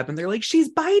finger up. And they're like, she's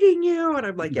biting you. And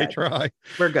I'm like, They yeah, try.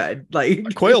 we're good.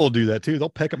 Like Quail will do that too. They'll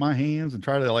peck at my hands and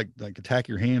try to like attack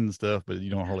your hand and stuff, but you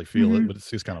don't hardly feel it. Mhm. But it's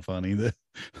just kind of funny that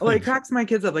Well, it cracks my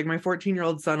kids up. Like my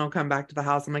 14-year-old son will come back to the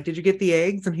house. I'm like, did you get the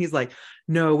eggs? And he's like,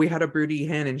 no, we had a broody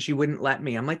hen and she wouldn't let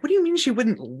me. I'm like, what do you mean she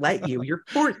wouldn't let you? You're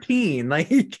 14.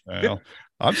 Like, well,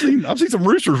 I've seen some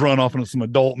roosters run off into some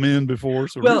adult men before.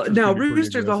 So well, roosters no, can be pretty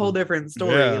rooster's a whole aggressive. different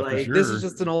story. Yeah, for Like, this is sure.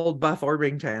 just an old buff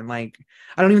Orpington. Like,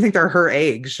 I don't even think they're her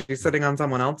eggs. She's sitting on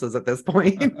someone else's at this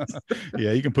point.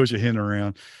 Yeah, you can push a hen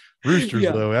around. Roosters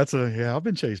Yeah. though, I've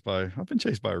been chased by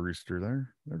a rooster.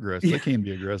 They're aggressive. Yeah. They can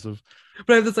be aggressive.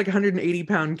 But I have this like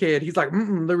 180-pound kid. He's like,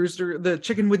 the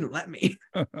chicken wouldn't let me.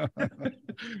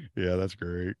 Yeah, that's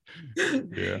great.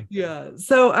 Yeah. Yeah.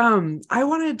 So I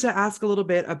wanted to ask a little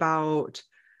bit about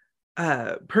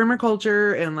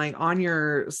permaculture and like on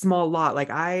your small lot. Like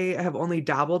I have only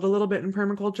dabbled a little bit in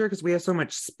permaculture because we have so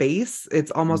much space. It's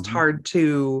almost Mhm. hard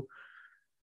to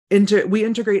we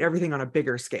integrate everything on a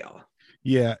bigger scale.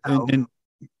 Yeah, So, and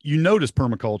you notice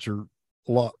permaculture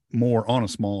a lot more on a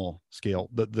small scale.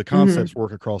 The mhm, concepts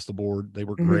work across the board. They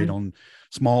work great mhm, on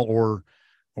small or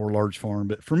large farm.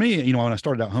 But for me, when I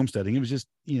started out homesteading, it was just,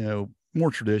 more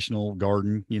traditional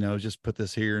garden, just put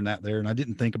this here and that there. And I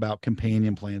didn't think about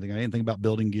companion planting. I didn't think about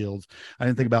building guilds. I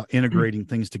didn't think about integrating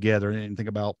things together. I didn't think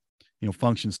about,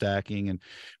 function stacking and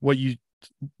what you,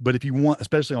 but if you want,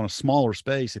 especially on a smaller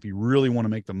space, if you really want to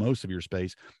make the most of your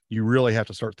space, you really have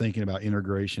to start thinking about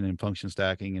integration and function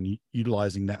stacking and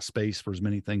utilizing that space for as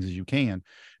many things as you can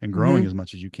and growing mhm. as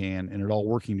much as you can and it all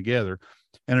working together.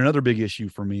 And another big issue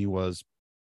for me was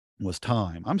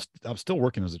time. I'm still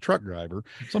working as a truck driver,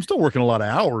 so I'm still working a lot of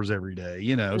hours every day,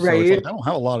 so it's like Right. I don't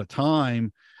have a lot of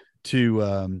time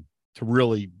to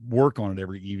really work on it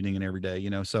every evening and every day,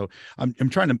 so I'm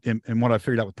trying to, and what I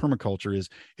figured out with permaculture is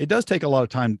it does take a lot of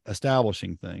time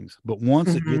establishing things, but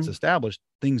once it gets Mhm, established,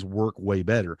 things work way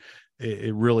better.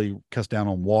 It really cuts down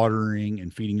on watering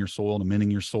and feeding your soil and amending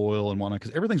your soil and whatnot,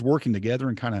 because everything's working together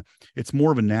and kind of, it's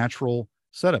more of a natural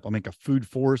setup. I mean, a food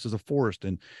forest is a forest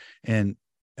and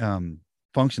um,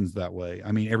 functions that way.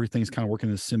 I mean, everything's kind of working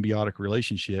in a symbiotic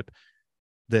relationship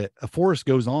that a forest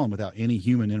goes on without any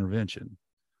human intervention.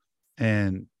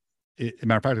 And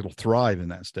matter of fact, it'll thrive in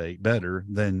that state better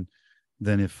than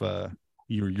if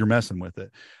you're messing with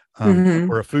it. mhm.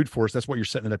 Or a food forest, that's what you're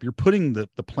setting it up. You're putting the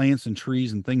plants and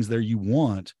trees and things there you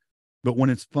want, but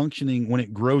when it's functioning, when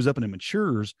it grows up and it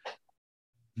matures,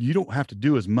 you don't have to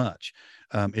do as much.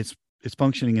 It's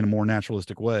functioning in a more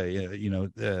naturalistic way,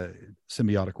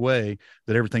 symbiotic way,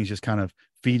 that everything's just kind of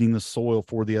feeding the soil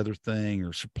for the other thing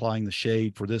or supplying the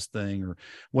shade for this thing or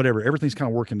whatever. Everything's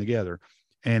kind of working together.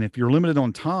 And if you're limited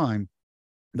on time,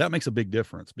 that makes a big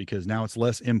difference because now it's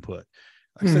less input.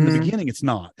 Like I said in the Mhm. beginning, it's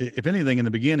not. If anything, in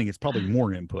the beginning, it's probably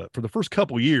more input. For the first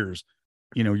couple of years,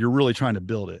 you're really trying to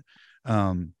build it.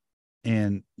 And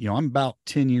I'm about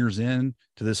 10 years in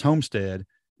to this homestead,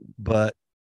 but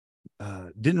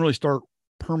didn't really start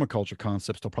permaculture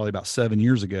concepts till probably about 7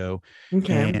 years ago.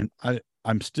 Okay. And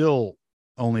I'm still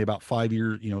only about 5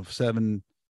 years, 7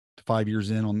 to 5 years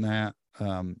in on that.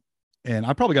 And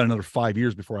I probably got another 5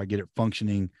 years before I get it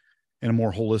functioning in a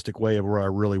more holistic way of where I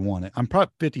really want it. I'm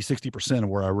probably 50, 60% of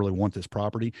where I really want this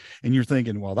property. And you're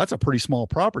thinking, well, that's a pretty small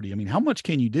property. I mean, how much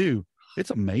can you do? It's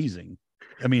amazing.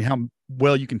 I mean, how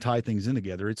well you can tie things in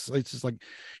together. It's just like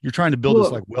you're trying to build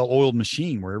this like Well, well-oiled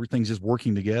machine where everything's just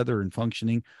working together and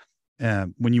functioning.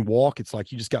 When you walk, it's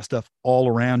like you just got stuff all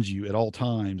around you at all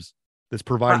times that's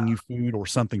providing I, you food or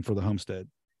something for the homestead.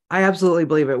 I absolutely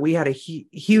believe it. We had a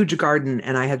huge garden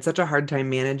and I had such a hard time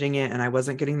managing it and I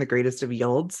wasn't getting the greatest of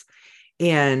yields.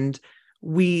 And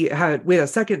we had a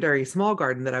secondary small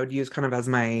garden that I would use kind of as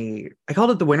I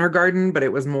called it the winter garden, but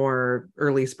it was more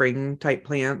early spring type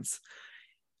plants.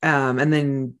 And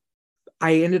then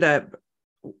I ended up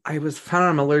I was found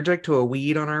I'm allergic to a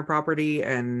weed on our property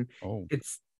and Oh,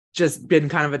 it's just been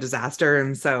kind of a disaster.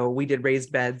 And so we did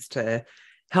raised beds to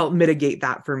help mitigate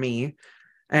that for me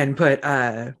and put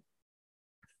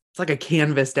it's like a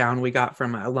canvas down we got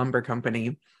from a lumber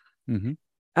company mm-hmm.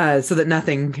 so that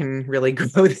nothing can really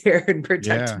grow there and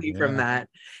protect Yeah, me from yeah, that.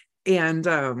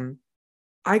 And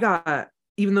I got,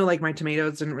 even though like my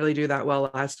tomatoes didn't really do that well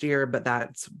last year, but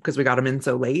that's because we got them in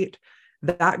so late,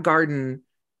 that garden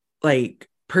like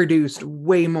produced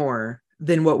way more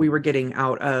than what we were getting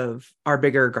out of our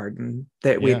bigger garden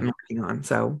that we had yeah. been working on.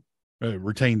 So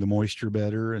Retain the moisture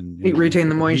better and it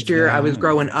retained the keep the weeds moisture. I was down. And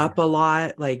growing up a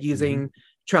lot, like mm-hmm. using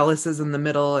trellises in the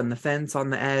middle and the fence on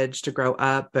the edge to grow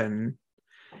up. And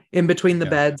in between the Yeah,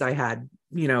 beds, I had,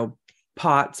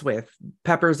 pots with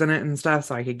peppers in it and stuff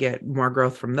so I could get more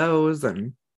growth from those.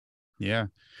 And Yeah.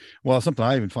 Well, something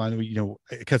I even find,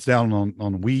 it cuts down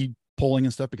on weed pulling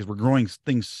and stuff because we're growing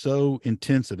things so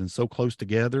intensive and so close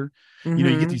together.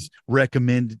 You get these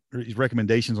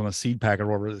recommendations on a seed packet or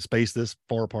whatever that space this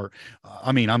far apart.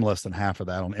 I mean, I'm less than half of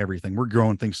that on everything. We're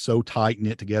growing things so tight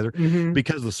knit together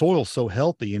because the soil's so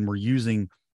healthy, and we're using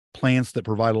plants that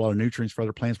provide a lot of nutrients for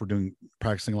other plants. We're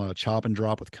practicing a lot of chop and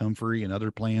drop with comfrey and other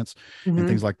plants and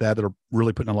things like that are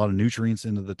really putting a lot of nutrients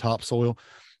into the topsoil.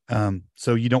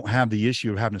 So you don't have the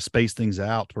issue of having to space things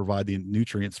out to provide the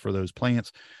nutrients for those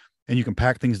plants, and you can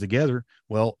pack things together.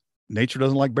 Well, nature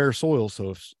doesn't like bare soil.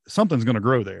 So if something's going to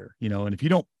grow there, and if you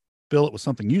don't fill it with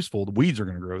something useful, the weeds are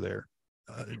going to grow there.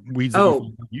 Weeds that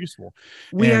you find useful.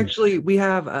 We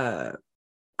have a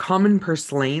common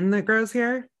purslane that grows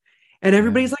here, and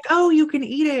everybody's like, oh, you can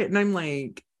eat it. And I'm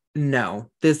like, no,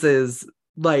 this is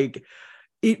like,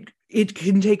 it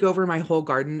can take over my whole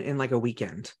garden in like a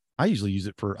weekend. I usually use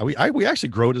it we actually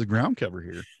grow it as a ground cover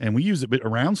here, and we use it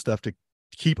around stuff to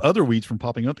keep other weeds from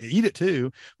popping up. Eat it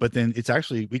too, but then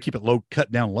we keep it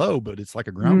cut down low, but it's like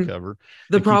a ground cover.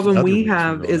 The problem we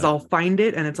have is I'll find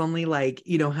it and it's only like,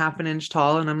 half an inch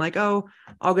tall. And I'm like, oh,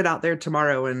 I'll get out there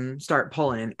tomorrow and start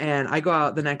pulling. And I go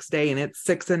out the next day and it's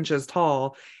 6 inches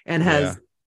tall and has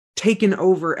taken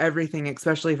over everything,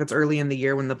 especially if it's early in the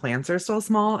year when the plants are still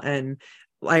small. And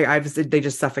they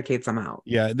just suffocate them out.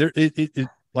 Yeah. It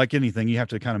like anything, you have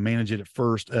to kind of manage it at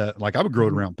first. Like I would grow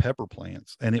it around pepper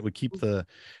plants, and it would keep it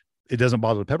doesn't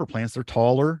bother the pepper plants. They're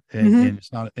taller and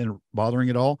it's not bothering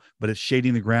at all, but it's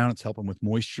shading the ground. It's helping with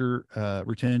moisture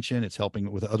retention. It's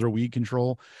helping with other weed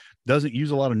control. Doesn't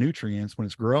use a lot of nutrients when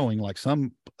it's growing like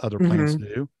some other plants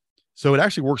do. So it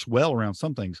actually works well around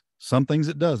some things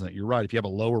it doesn't. You're right. If you have a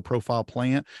lower profile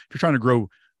plant, if you're trying to grow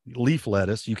leaf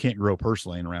lettuce, you can't grow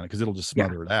purslane around it because it'll just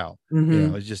smother it out.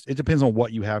 It depends on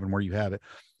what you have and where you have it.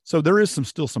 So there is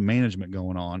still some management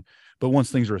going on, but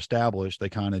once things are established, they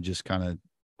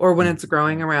or when it's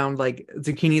growing around like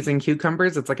zucchinis and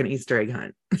cucumbers, it's like an Easter egg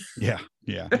hunt.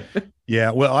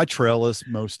 Yeah. Well, I trellis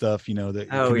most stuff, that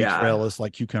can be trellis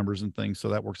like cucumbers and things. So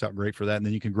that works out great for that. And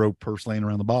then you can grow purslane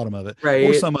around the bottom of it, right?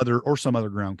 Or some other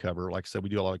ground cover. Like I said, we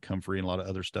do a lot of comfrey and a lot of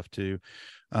other stuff too.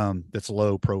 That's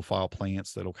low profile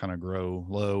plants that'll kind of grow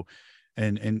low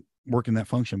and work in that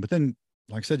function. But then,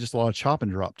 like I said, just a lot of chop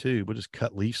and drop too. We'll just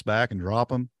cut leaves back and drop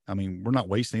them. I mean, we're not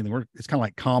wasting anything. It's kind of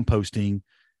like composting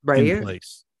in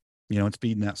place. It's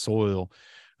feeding that soil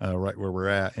right where we're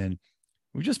at. And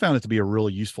we just found it to be a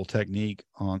really useful technique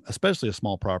on, especially a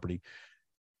small property.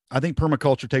 I think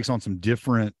permaculture takes on some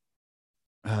different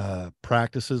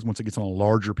practices once it gets on a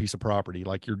larger piece of property.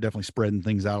 Like you're definitely spreading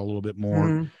things out a little bit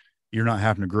more. You're not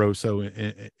having to grow so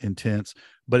intense,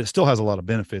 but it still has a lot of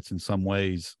benefits in some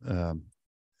ways.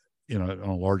 On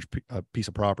a large piece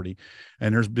of property.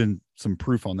 And there's been some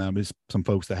proof on that. There's some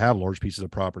folks that have large pieces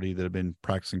of property that have been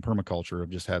practicing permaculture have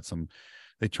just had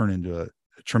they turn into a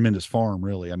tremendous farm,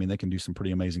 really. I mean, they can do some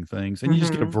pretty amazing things, and you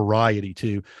just get a variety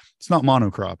too. It's not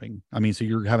monocropping. I mean, so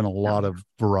you're having a lot of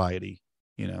variety,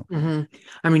 I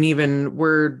mean, even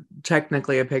we're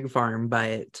technically a pig farm,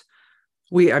 but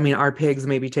our pigs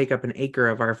maybe take up an acre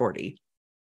of our 40.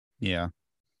 Yeah.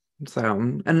 So,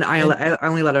 and I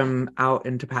only let them out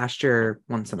into pasture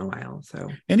once in a while. So,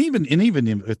 and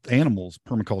even with animals,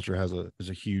 permaculture is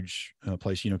a huge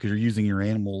place, because you're using your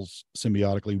animals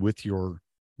symbiotically with your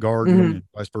garden and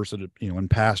vice versa, and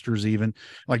pastures, even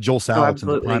like Joel Salatin's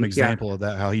a prime example of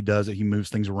that, how he does it. He moves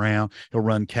things around. He'll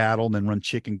run cattle and then run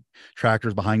chicken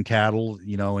tractors behind cattle,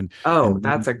 and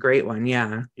that's a great one.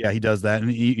 Yeah, he does that.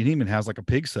 And he even has like a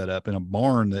pig set up in a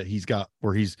barn that he's got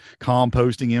where he's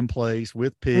composting in place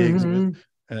with pigs, with,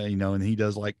 and he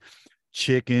does like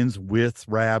chickens with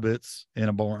rabbits in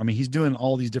a barn. I mean, he's doing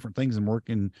all these different things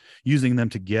and using them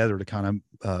together to kind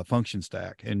of function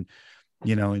stack. And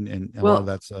and a lot of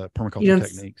that's permaculture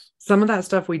techniques. Some of that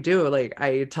stuff we do, like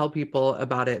I tell people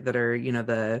about it that are,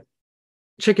 the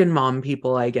chicken mom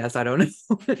people, I guess, I don't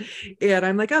know. And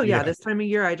I'm like, oh yeah, this time of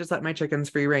year, I just let my chickens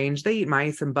free range. They eat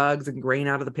mice and bugs and grain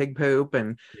out of the pig poop.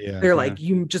 And they're like,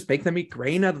 you just make them eat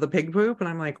grain out of the pig poop. And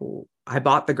I'm like, well, I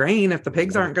bought the grain. If the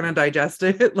pigs aren't going to digest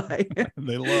it, like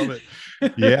they love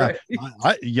it. Yeah.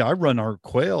 Right. I run our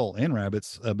quail and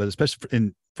rabbits, but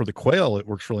especially for the quail, it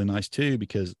works really nice too,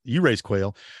 because you raise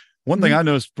quail. One thing I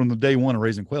noticed from the day one of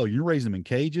raising quail, you raise them in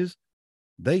cages,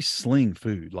 they sling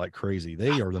food like crazy.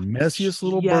 They are the messiest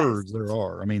little birds there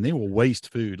are. I mean, they will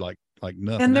waste food like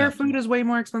nothing. And their food is way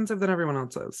more expensive than everyone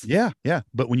else's. Yeah. Yeah.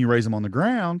 But when you raise them on the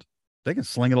ground, they can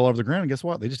sling it all over the ground. And guess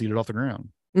what? They just eat it off the ground.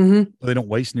 Mm-hmm. So they don't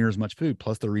waste near as much food.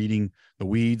 Plus they're eating the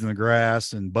weeds and the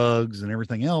grass and bugs and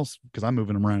everything else because I'm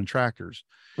moving them around in tractors.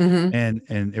 Mm-hmm.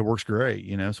 And it works great,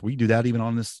 so we do that even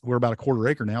on this. We're about a quarter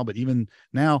acre now, but even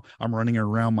now I'm running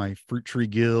around my fruit tree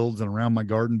guilds and around my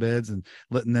garden beds and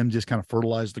letting them just kind of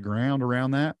fertilize the ground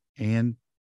around that, and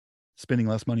spending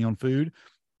less money on food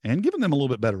and giving them a little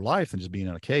bit better life than just being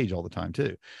in a cage all the time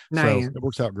too. So Nice. it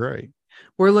works out great.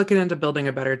 We're looking into building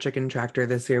a better chicken tractor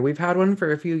this year. We've had one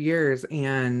for a few years,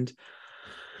 and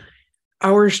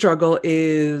our struggle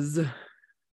is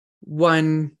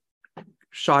one,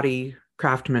 shoddy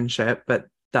craftsmanship, but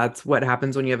that's what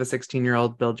happens when you have a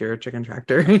 16-year-old build your chicken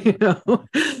tractor.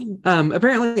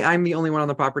 Apparently I'm the only one on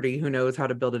the property who knows how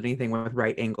to build anything with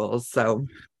right angles, so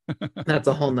that's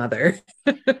a whole nother.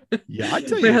 Yeah, I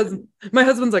tell my you. husband my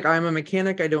husband's like, I'm a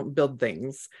mechanic, I don't build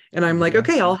things. And I'm like, Yeah.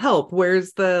 okay, I'll help.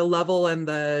 Where's the level and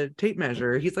the tape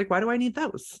measure? He's like, why do I need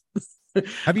those?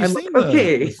 Have you I'm seen like,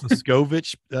 okay. the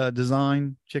Skovich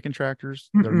design chicken tractors?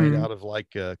 They're made Mm-mm. out of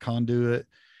like conduit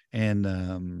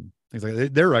and things like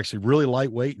that. They're actually really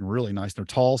lightweight and really nice. They're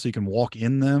tall, so you can walk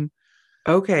in them,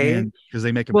 Okay. and because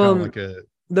they make them kind of Well, like a.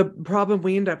 the problem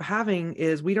we end up having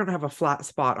is we don't have a flat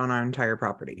spot on our entire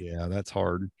property. Yeah, that's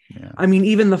hard. Yeah. I mean,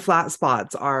 even the flat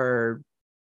spots are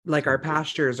like our So,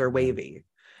 pastures are yeah. wavy.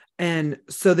 And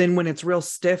so then when it's real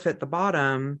stiff at the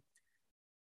bottom,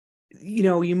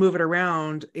 you move it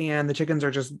around and the chickens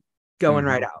are just going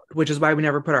right Mhm. out, which is why we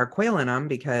never put our quail in them,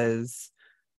 because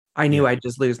I knew Yeah. I'd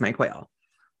just lose my quail.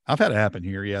 I've had it happen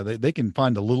here. Yeah. They can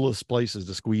find the littlest places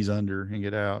to squeeze under and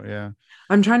get out. Yeah.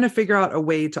 I'm trying to figure out a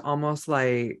way to almost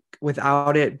like,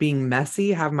 without it being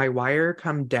messy, have my wire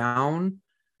come down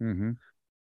Mm-hmm.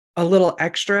 a little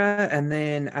extra, and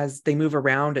then as they move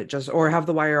around it just, or have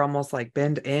the wire almost like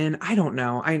bend in. I don't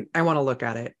know. I want to look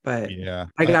at it, but Yeah,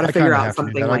 I got to I figure kind of out have to do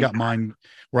something that. I like got that. mine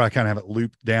where I kind of have it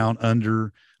looped down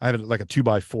under. I have it like a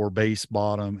 2x4 base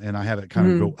bottom, and I have it kind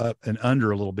of Mm-hmm. go up and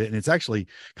under a little bit, and it's actually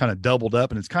kind of doubled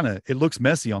up, and it looks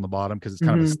messy on the bottom because it's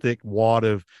kind of a Mm-hmm. thick wad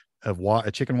of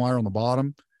a chicken wire on the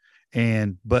bottom,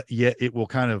 but yet it will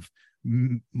kind of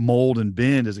mold and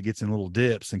bend as it gets in little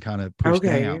dips and kind of push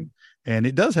Okay. down, and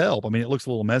it does help. I mean, it looks a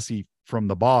little messy from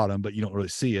the bottom, but you don't really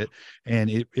see it, and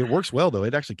it works well though.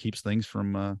 It actually keeps things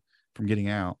from getting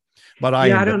out. But I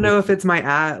Yeah, I end up don't with know if it's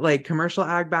my like commercial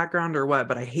ag background or what,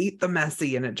 but I hate the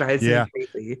messy and it drives me yeah.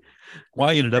 crazy. Well,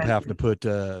 I ended up having to And,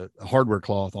 put hardware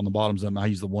cloth on the bottoms of them. I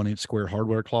use the 1 inch square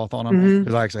hardware cloth on them mm-hmm.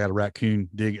 because I actually had a raccoon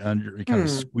dig under, kind of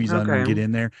squeeze under and Okay. get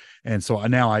in there. And so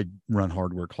now I run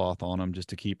hardware cloth on them just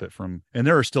to keep it from, and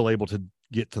they're still able to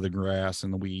get to the grass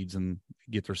and the weeds and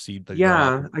get their seed to drop.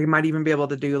 Yeah, I might even be able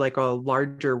to do like a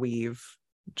larger weave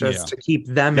just Yeah. to keep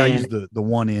them Yeah. I in. use the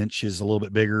 1 inch is a little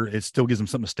bit bigger. It still gives them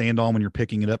something to stand on when you're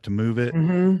picking it up to move it.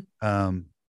 Mm-hmm. Um,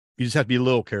 you just have to be a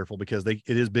little careful because it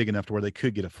is big enough to where they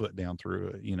could get a foot down through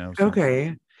it.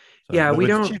 Okay. So, Yeah, but we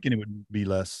with the don't, chicken, it would be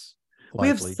less we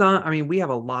have likely. some, I mean, we have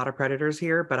a lot of predators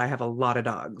here, but I have a lot of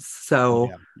dogs. So,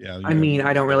 Yeah, yeah, I you have mean,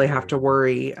 I don't really spread have out to everywhere.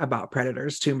 worry about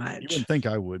predators too You much. wouldn't think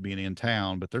I would being in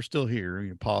town, but they're still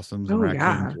here. Possums and Oh,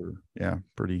 raccoons yeah. are, yeah,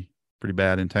 pretty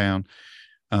bad in town.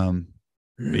 Um,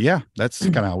 but yeah, that's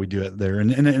kind of how we do it there.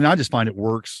 And I just find it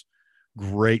works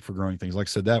great for growing things. Like I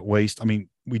said, that waste, I mean,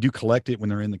 we do collect it when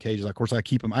they're in the cages. Of course, I have to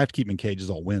keep them in cages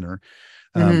all winter.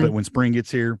 But Mm-hmm. when spring gets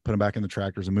here, put them back in the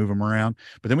tractors and move them around.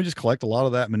 But then we just collect a lot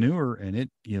of that manure, and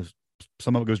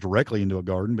some of it goes directly into a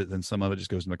garden, but then some of it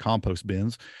just goes into compost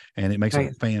bins, and it makes a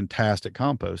Nice. fantastic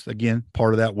compost. Again,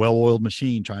 part of that well-oiled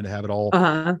machine, trying to have it all,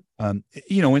 Uh-huh. and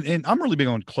I'm really big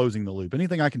on closing the loop.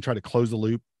 Anything I can try to close the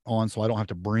loop on, so I don't have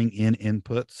to bring in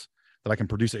inputs, that I can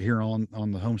produce it here on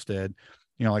the homestead.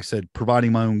 Like I said,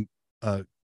 providing my own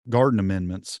garden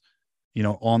amendments,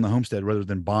 on the homestead rather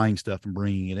than buying stuff and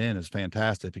bringing it in is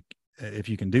fantastic if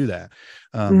you can do that.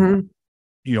 Um,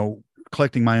 Mm-hmm.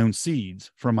 Collecting my own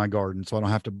seeds from my garden, so I don't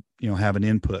have to, have an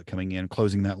input coming in,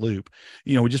 closing that loop.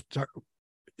 We just,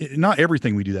 not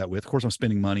everything we do that with. Of course, I'm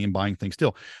spending money and buying things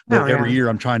still, but Oh, every yeah. year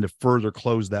I'm trying to further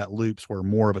close that loops where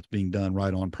more of it's being done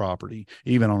right on property,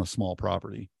 even on a small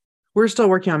property. We're still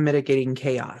working on mitigating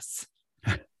chaos.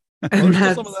 Well, And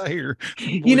there's still some of that's, that here.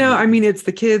 Believe I me. mean, it's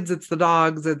the kids, it's the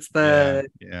dogs, it's Yeah.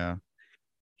 the,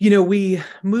 Yeah. we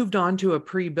moved on to a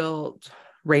pre-built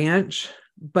ranch,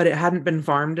 but it hadn't been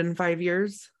farmed in 5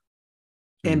 years.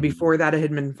 And Mm-hmm. before that, it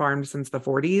had been farmed since the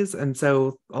 40s. And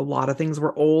so a lot of things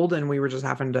were old and we were just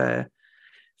having to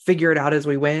figure it out as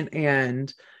we went.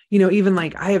 And, even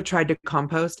like I have tried to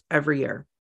compost every year.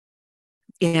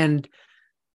 And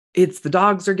it's the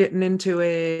dogs are getting into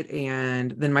it.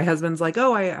 And then my husband's like,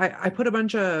 oh, I put a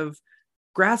bunch of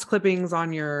grass clippings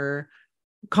on your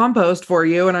compost for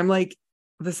you. And I'm like,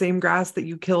 the same grass that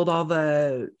you killed all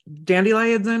the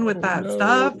dandelions in with that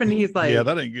stuff. And he's yeah, like,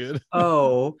 that ain't good.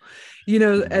 oh,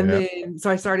 and Yeah. then so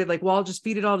I started like, well, I'll just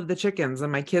feed it all to the chickens.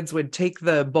 And my kids would take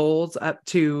the bowls up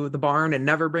to the barn and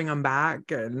never bring them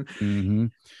back. And, Mm-hmm.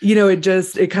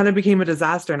 it kind of became a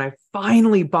disaster. And I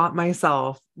finally bought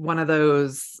myself one of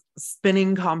those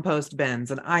spinning compost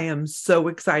bins. And I am so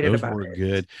excited Those about were it.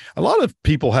 good. A lot of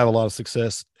people have a lot of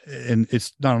success, and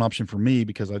it's not an option for me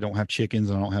because I don't have chickens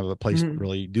and I don't have a place to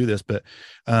really do this. But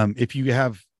if you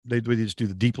have, they just do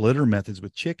the deep litter methods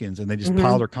with chickens, and they just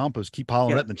pile their compost, keep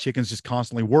piling it up, and the chickens just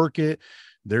constantly work it.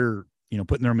 They're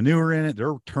putting their manure in it,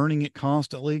 they're turning it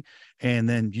constantly, and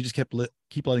then you just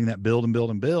keep letting that build and build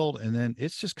and build, and then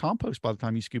it's just compost by the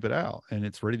time you scoop it out, and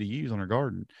it's ready to use on our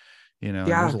garden. And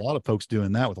there's a lot of folks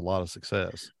doing that with a lot of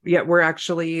success. Yeah, we're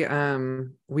actually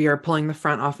we are pulling the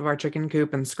front off of our chicken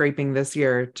coop and scraping this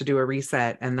year to do a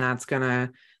reset, and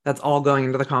that's all going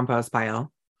into the compost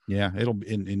pile. Yeah, it'll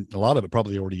in a lot of it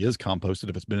probably already is composted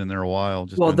if it's been in there a while.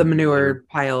 Just Well, doing the deep manure litter.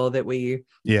 pile that we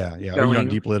Yeah. Are you not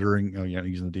deep littering? Oh yeah,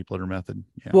 using the deep litter method.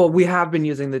 Yeah. Well, we have been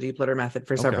using the deep litter method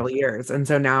for several years, and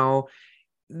so now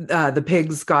the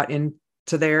pigs got into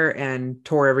there and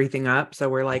tore everything up. So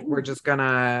we're like, we're just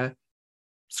gonna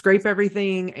scrape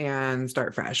everything and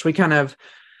start fresh.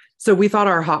 So we thought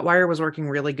our hot wire was working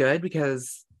really good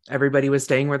because everybody was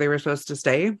staying where they were supposed to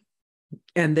stay.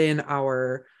 And then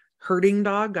our herding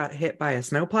dog got hit by a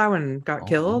snowplow and got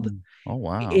killed. Oh,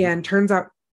 wow. And turns out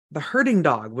the herding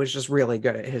dog was just really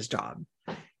good at his job.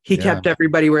 He kept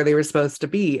everybody where they were supposed to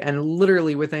be. And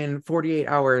literally within 48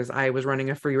 hours, I was running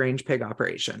a free range pig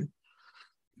operation.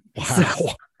 Wow.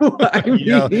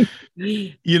 So,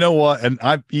 you know what?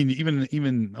 And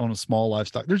even on a small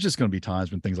livestock, there's just going to be times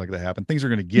when things like that happen. Things are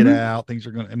going to get out. Things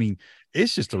are going to,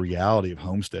 it's just the reality of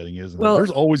homesteading, isn't it?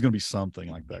 There's always going to be something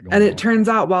like that going on. And it turns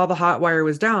out while the hot wire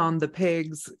was down, the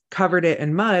pigs covered it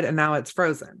in mud and now it's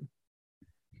frozen.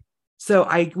 So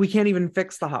we can't even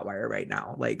fix the hot wire right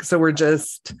now. So we're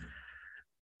just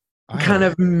kind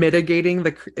of mitigating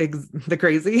the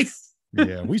crazy.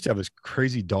 Yeah, we used to have this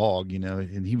crazy dog,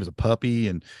 and he was a puppy,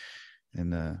 and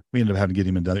we ended up having to get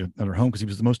him another home because he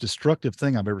was the most destructive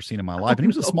thing I've ever seen in my life. And he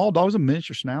was a small dog, he was a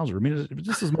miniature schnauzer. It was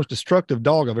just the most destructive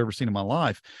dog I've ever seen in my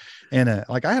life. And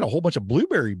I had a whole bunch of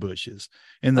blueberry bushes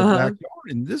in the backyard,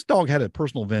 and this dog had a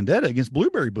personal vendetta against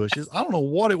blueberry bushes. I don't know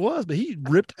what it was, but he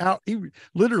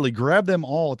literally grabbed them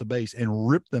all at the base and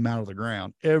ripped them out of the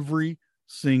ground, every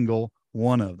single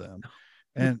one of them.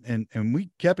 And we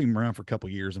kept him around for a couple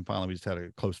of years, and finally we just had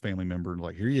a close family member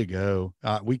like, here you go.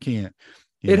 We can't.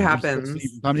 It happens.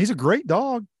 He's a great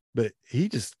dog, but he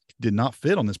just did not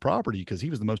fit on this property because he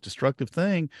was the most destructive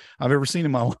thing I've ever seen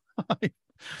in my life.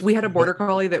 We had a border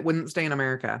collie that wouldn't stay in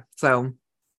America. So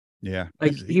yeah,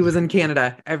 he was in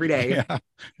Canada every day.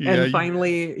 And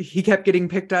finally he kept getting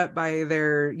picked up by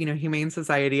their, humane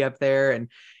society up there. And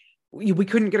we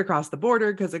couldn't get across the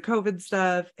border because of COVID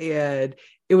stuff. And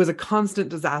it was a constant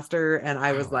disaster. And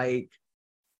I was like,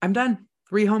 I'm done.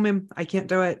 Rehome him. I can't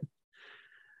do it.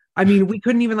 We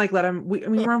couldn't even let him.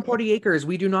 We're on 40 acres.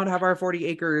 We do not have our 40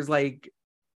 acres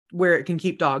where it can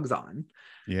keep dogs on.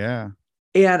 Yeah.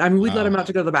 And we'd let him out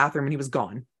to go to the bathroom and he was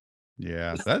gone.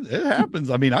 Yeah, it happens.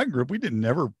 I grew up, we didn't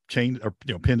never chain or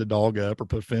pin a dog up or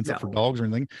put a fence up for dogs or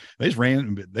anything. They just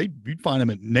ran. You'd find them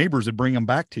at neighbors that bring them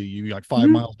back to you 5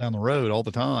 miles down the road all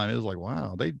the time. It was like,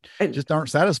 wow, they just aren't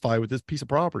satisfied with this piece of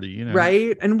property,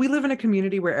 Right. And we live in a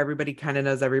community where everybody kind of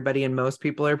knows everybody, and most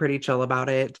people are pretty chill about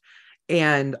it.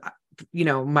 And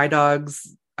my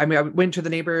dogs. I went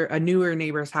to a newer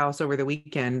neighbor's house over the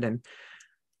weekend,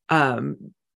 and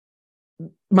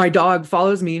my dog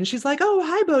follows me and she's like, "Oh,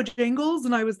 hi, Bojangles."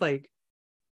 And I was like,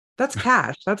 "That's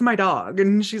Cash. That's my dog."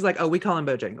 And she's like, "Oh, we call him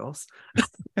Bojangles."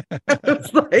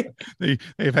 It's like,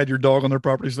 they've had your dog on their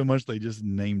property so much they just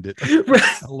named it.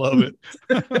 I love it.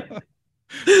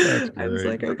 I was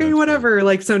like, okay, whatever.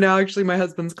 Great. So now actually my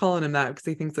husband's calling him that because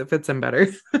he thinks it fits him better.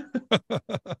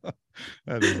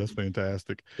 That's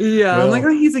fantastic. Yeah. Well, I'm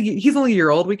like, he's only a year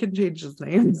old. We can change his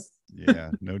name.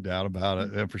 Yeah, no doubt about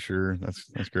it. Yeah, for sure.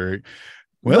 That's great.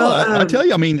 Well, I tell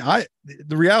you,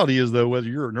 the reality is though, whether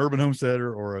you're an urban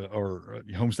homesteader or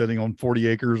homesteading on 40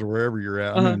 acres or wherever you're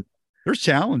at, there's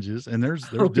challenges and there's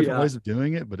different ways of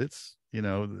doing it, but it's,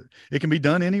 it can be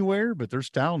done anywhere, but there's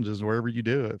challenges wherever you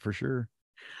do it for sure.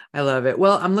 I love it.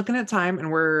 Well, I'm looking at time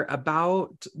and we're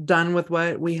about done with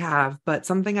what we have, but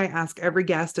something I ask every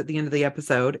guest at the end of the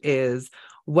episode is,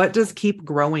 what does keep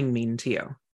growing mean to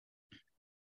you?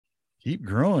 Keep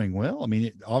growing. Well,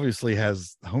 it obviously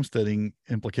has homesteading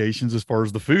implications as far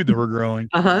as the food that we're growing,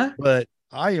 but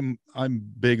I'm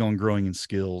big on growing in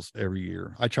skills every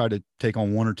year. I try to take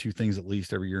on one or two things at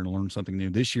least every year and learn something new.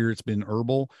 This year it's been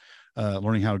herbal,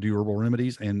 learning how to do herbal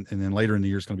remedies, and then later in the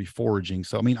year it's going to be foraging.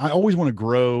 So I mean, I always want to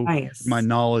grow my Nice.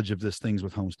 knowledge of this things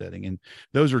with homesteading, and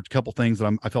those are a couple things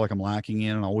that I feel like I'm lacking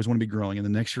in, and I always want to be growing. And the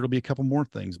next year it'll be a couple more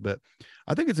things, but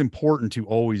I think it's important to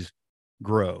always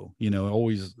grow,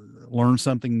 always learn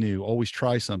something new, always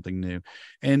try something new.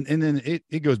 And then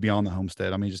it goes beyond the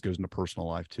homestead. I mean, it just goes into personal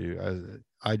life too.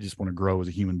 I just want to grow as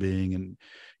a human being, and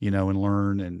and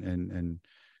learn and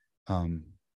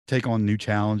take on new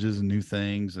challenges and new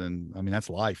things. And I mean, that's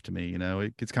life to me.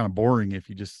 It gets kind of boring if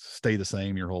you just stay the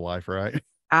same your whole life, right?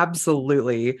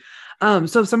 Absolutely.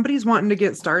 So if somebody's wanting to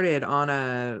get started on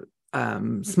a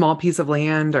small piece of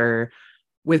land or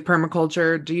with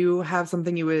permaculture, do you have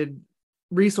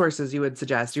resources you would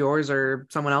suggest, yours or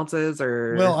someone else's?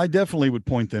 Or Well, I definitely would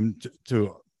point them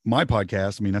to my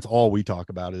podcast. I mean, that's all we talk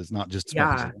about, is not just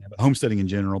small pieces of land, but homesteading in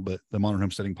general, but the Modern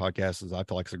Homesteading Podcast I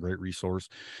feel like it's a great resource.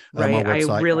 Right. My website,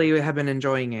 I really have been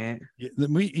enjoying it.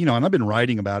 And I've been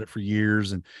writing about it for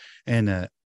years, and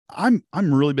I'm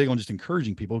really big on just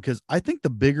encouraging people, because I think the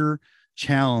bigger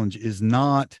challenge is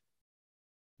not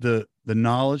the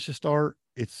knowledge to start,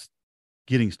 it's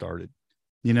getting started.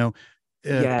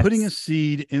 Yes. Putting a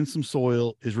seed in some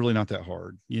soil is really not that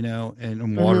hard,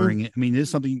 and watering it. I mean,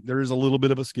 there is a little bit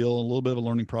of a skill, a little bit of a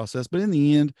learning process, but in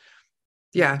the end,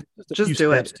 just a few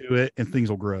steps to it and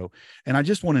things will grow. And I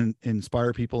just want to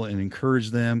inspire people and encourage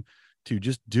them to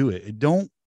just do it. Don't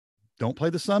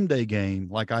play the someday game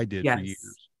like I did for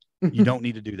years. You don't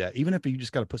need to do that. Even if you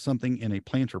just got to put something in a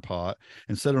planter pot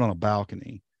and set it on a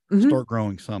balcony, start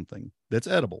growing something that's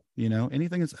edible,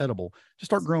 anything that's edible, just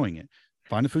start growing it.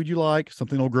 Find a food you like,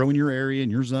 something that'll grow in your area, in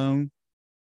your zone,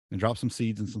 and drop some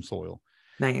seeds in some soil.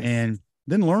 Nice. And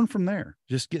then learn from there.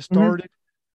 Just get started.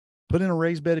 Put in a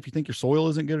raised bed if you think your soil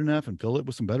isn't good enough, and fill it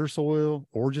with some better soil,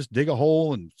 or just dig a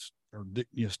hole and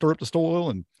stir up the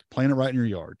soil and plant it right in your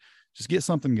yard. Just get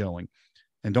something going,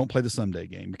 and don't play the someday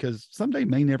game, because someday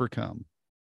may never come.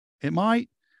 It might,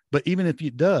 but even if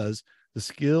it does, the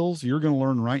skills you're going to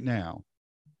learn right now,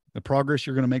 the progress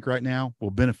you're going to make right now,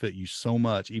 will benefit you so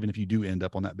much, even if you do end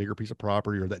up on that bigger piece of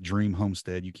property or that dream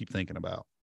homestead you keep thinking about.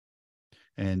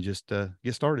 And just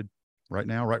get started right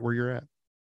now, right where you're at.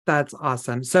 That's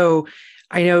awesome. So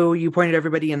I know you pointed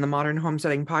everybody in the Modern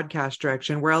Homesteading Podcast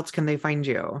direction. Where else can they find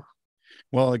you?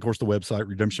 Well, of course, the website,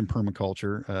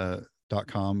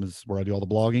 redemptionpermaculture.com, is where I do all the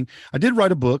blogging. I did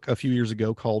write a book a few years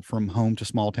ago called From Home to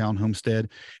Small Town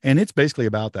Homestead. And it's basically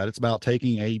about that. It's about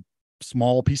taking a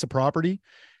small piece of property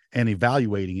and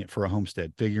evaluating it for a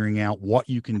homestead, figuring out what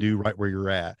you can do right where you're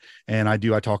at. And I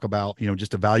talk about,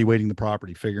 just evaluating the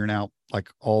property, figuring out like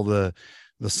all the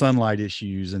sunlight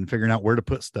issues, and figuring out where to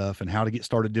put stuff and how to get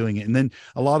started doing it. And then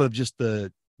a lot of just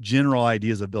the general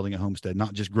ideas of building a homestead,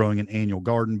 not just growing an annual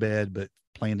garden bed, but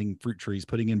planting fruit trees,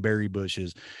 putting in berry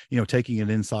bushes, taking it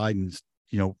inside, and,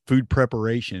 food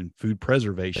preparation, food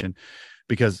preservation.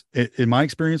 Because in my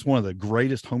experience, one of the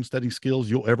greatest homesteading skills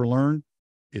you'll ever learn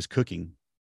is cooking.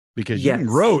 Because you can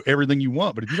grow everything you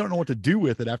want, but if you don't know what to do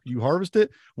with it after you harvest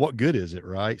it, what good is it?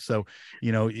 Right. So,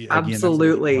 again,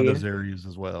 absolutely, that's one of those areas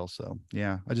as well. So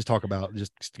yeah, I just talk about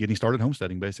just getting started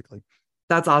homesteading, basically.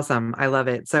 That's awesome. I love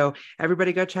it. So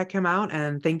everybody go check him out.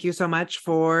 And thank you so much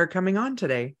for coming on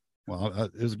today. Well,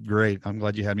 it was great. I'm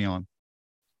glad you had me on.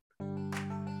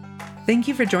 Thank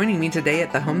you for joining me today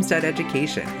at the Homestead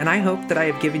Education. And I hope that I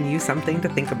have given you something to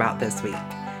think about this week.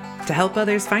 To help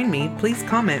others find me, please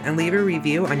comment and leave a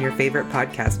review on your favorite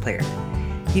podcast player.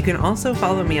 You can also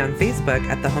follow me on Facebook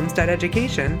at The Homestead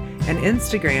Education and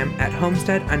Instagram at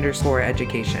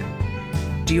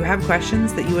Homestead_education. Do you have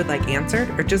questions that you would like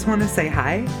answered, or just want to say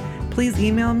hi? Please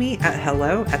email me at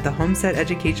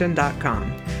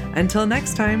hello@thehomesteadeducation.com. Until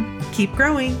next time, keep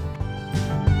growing.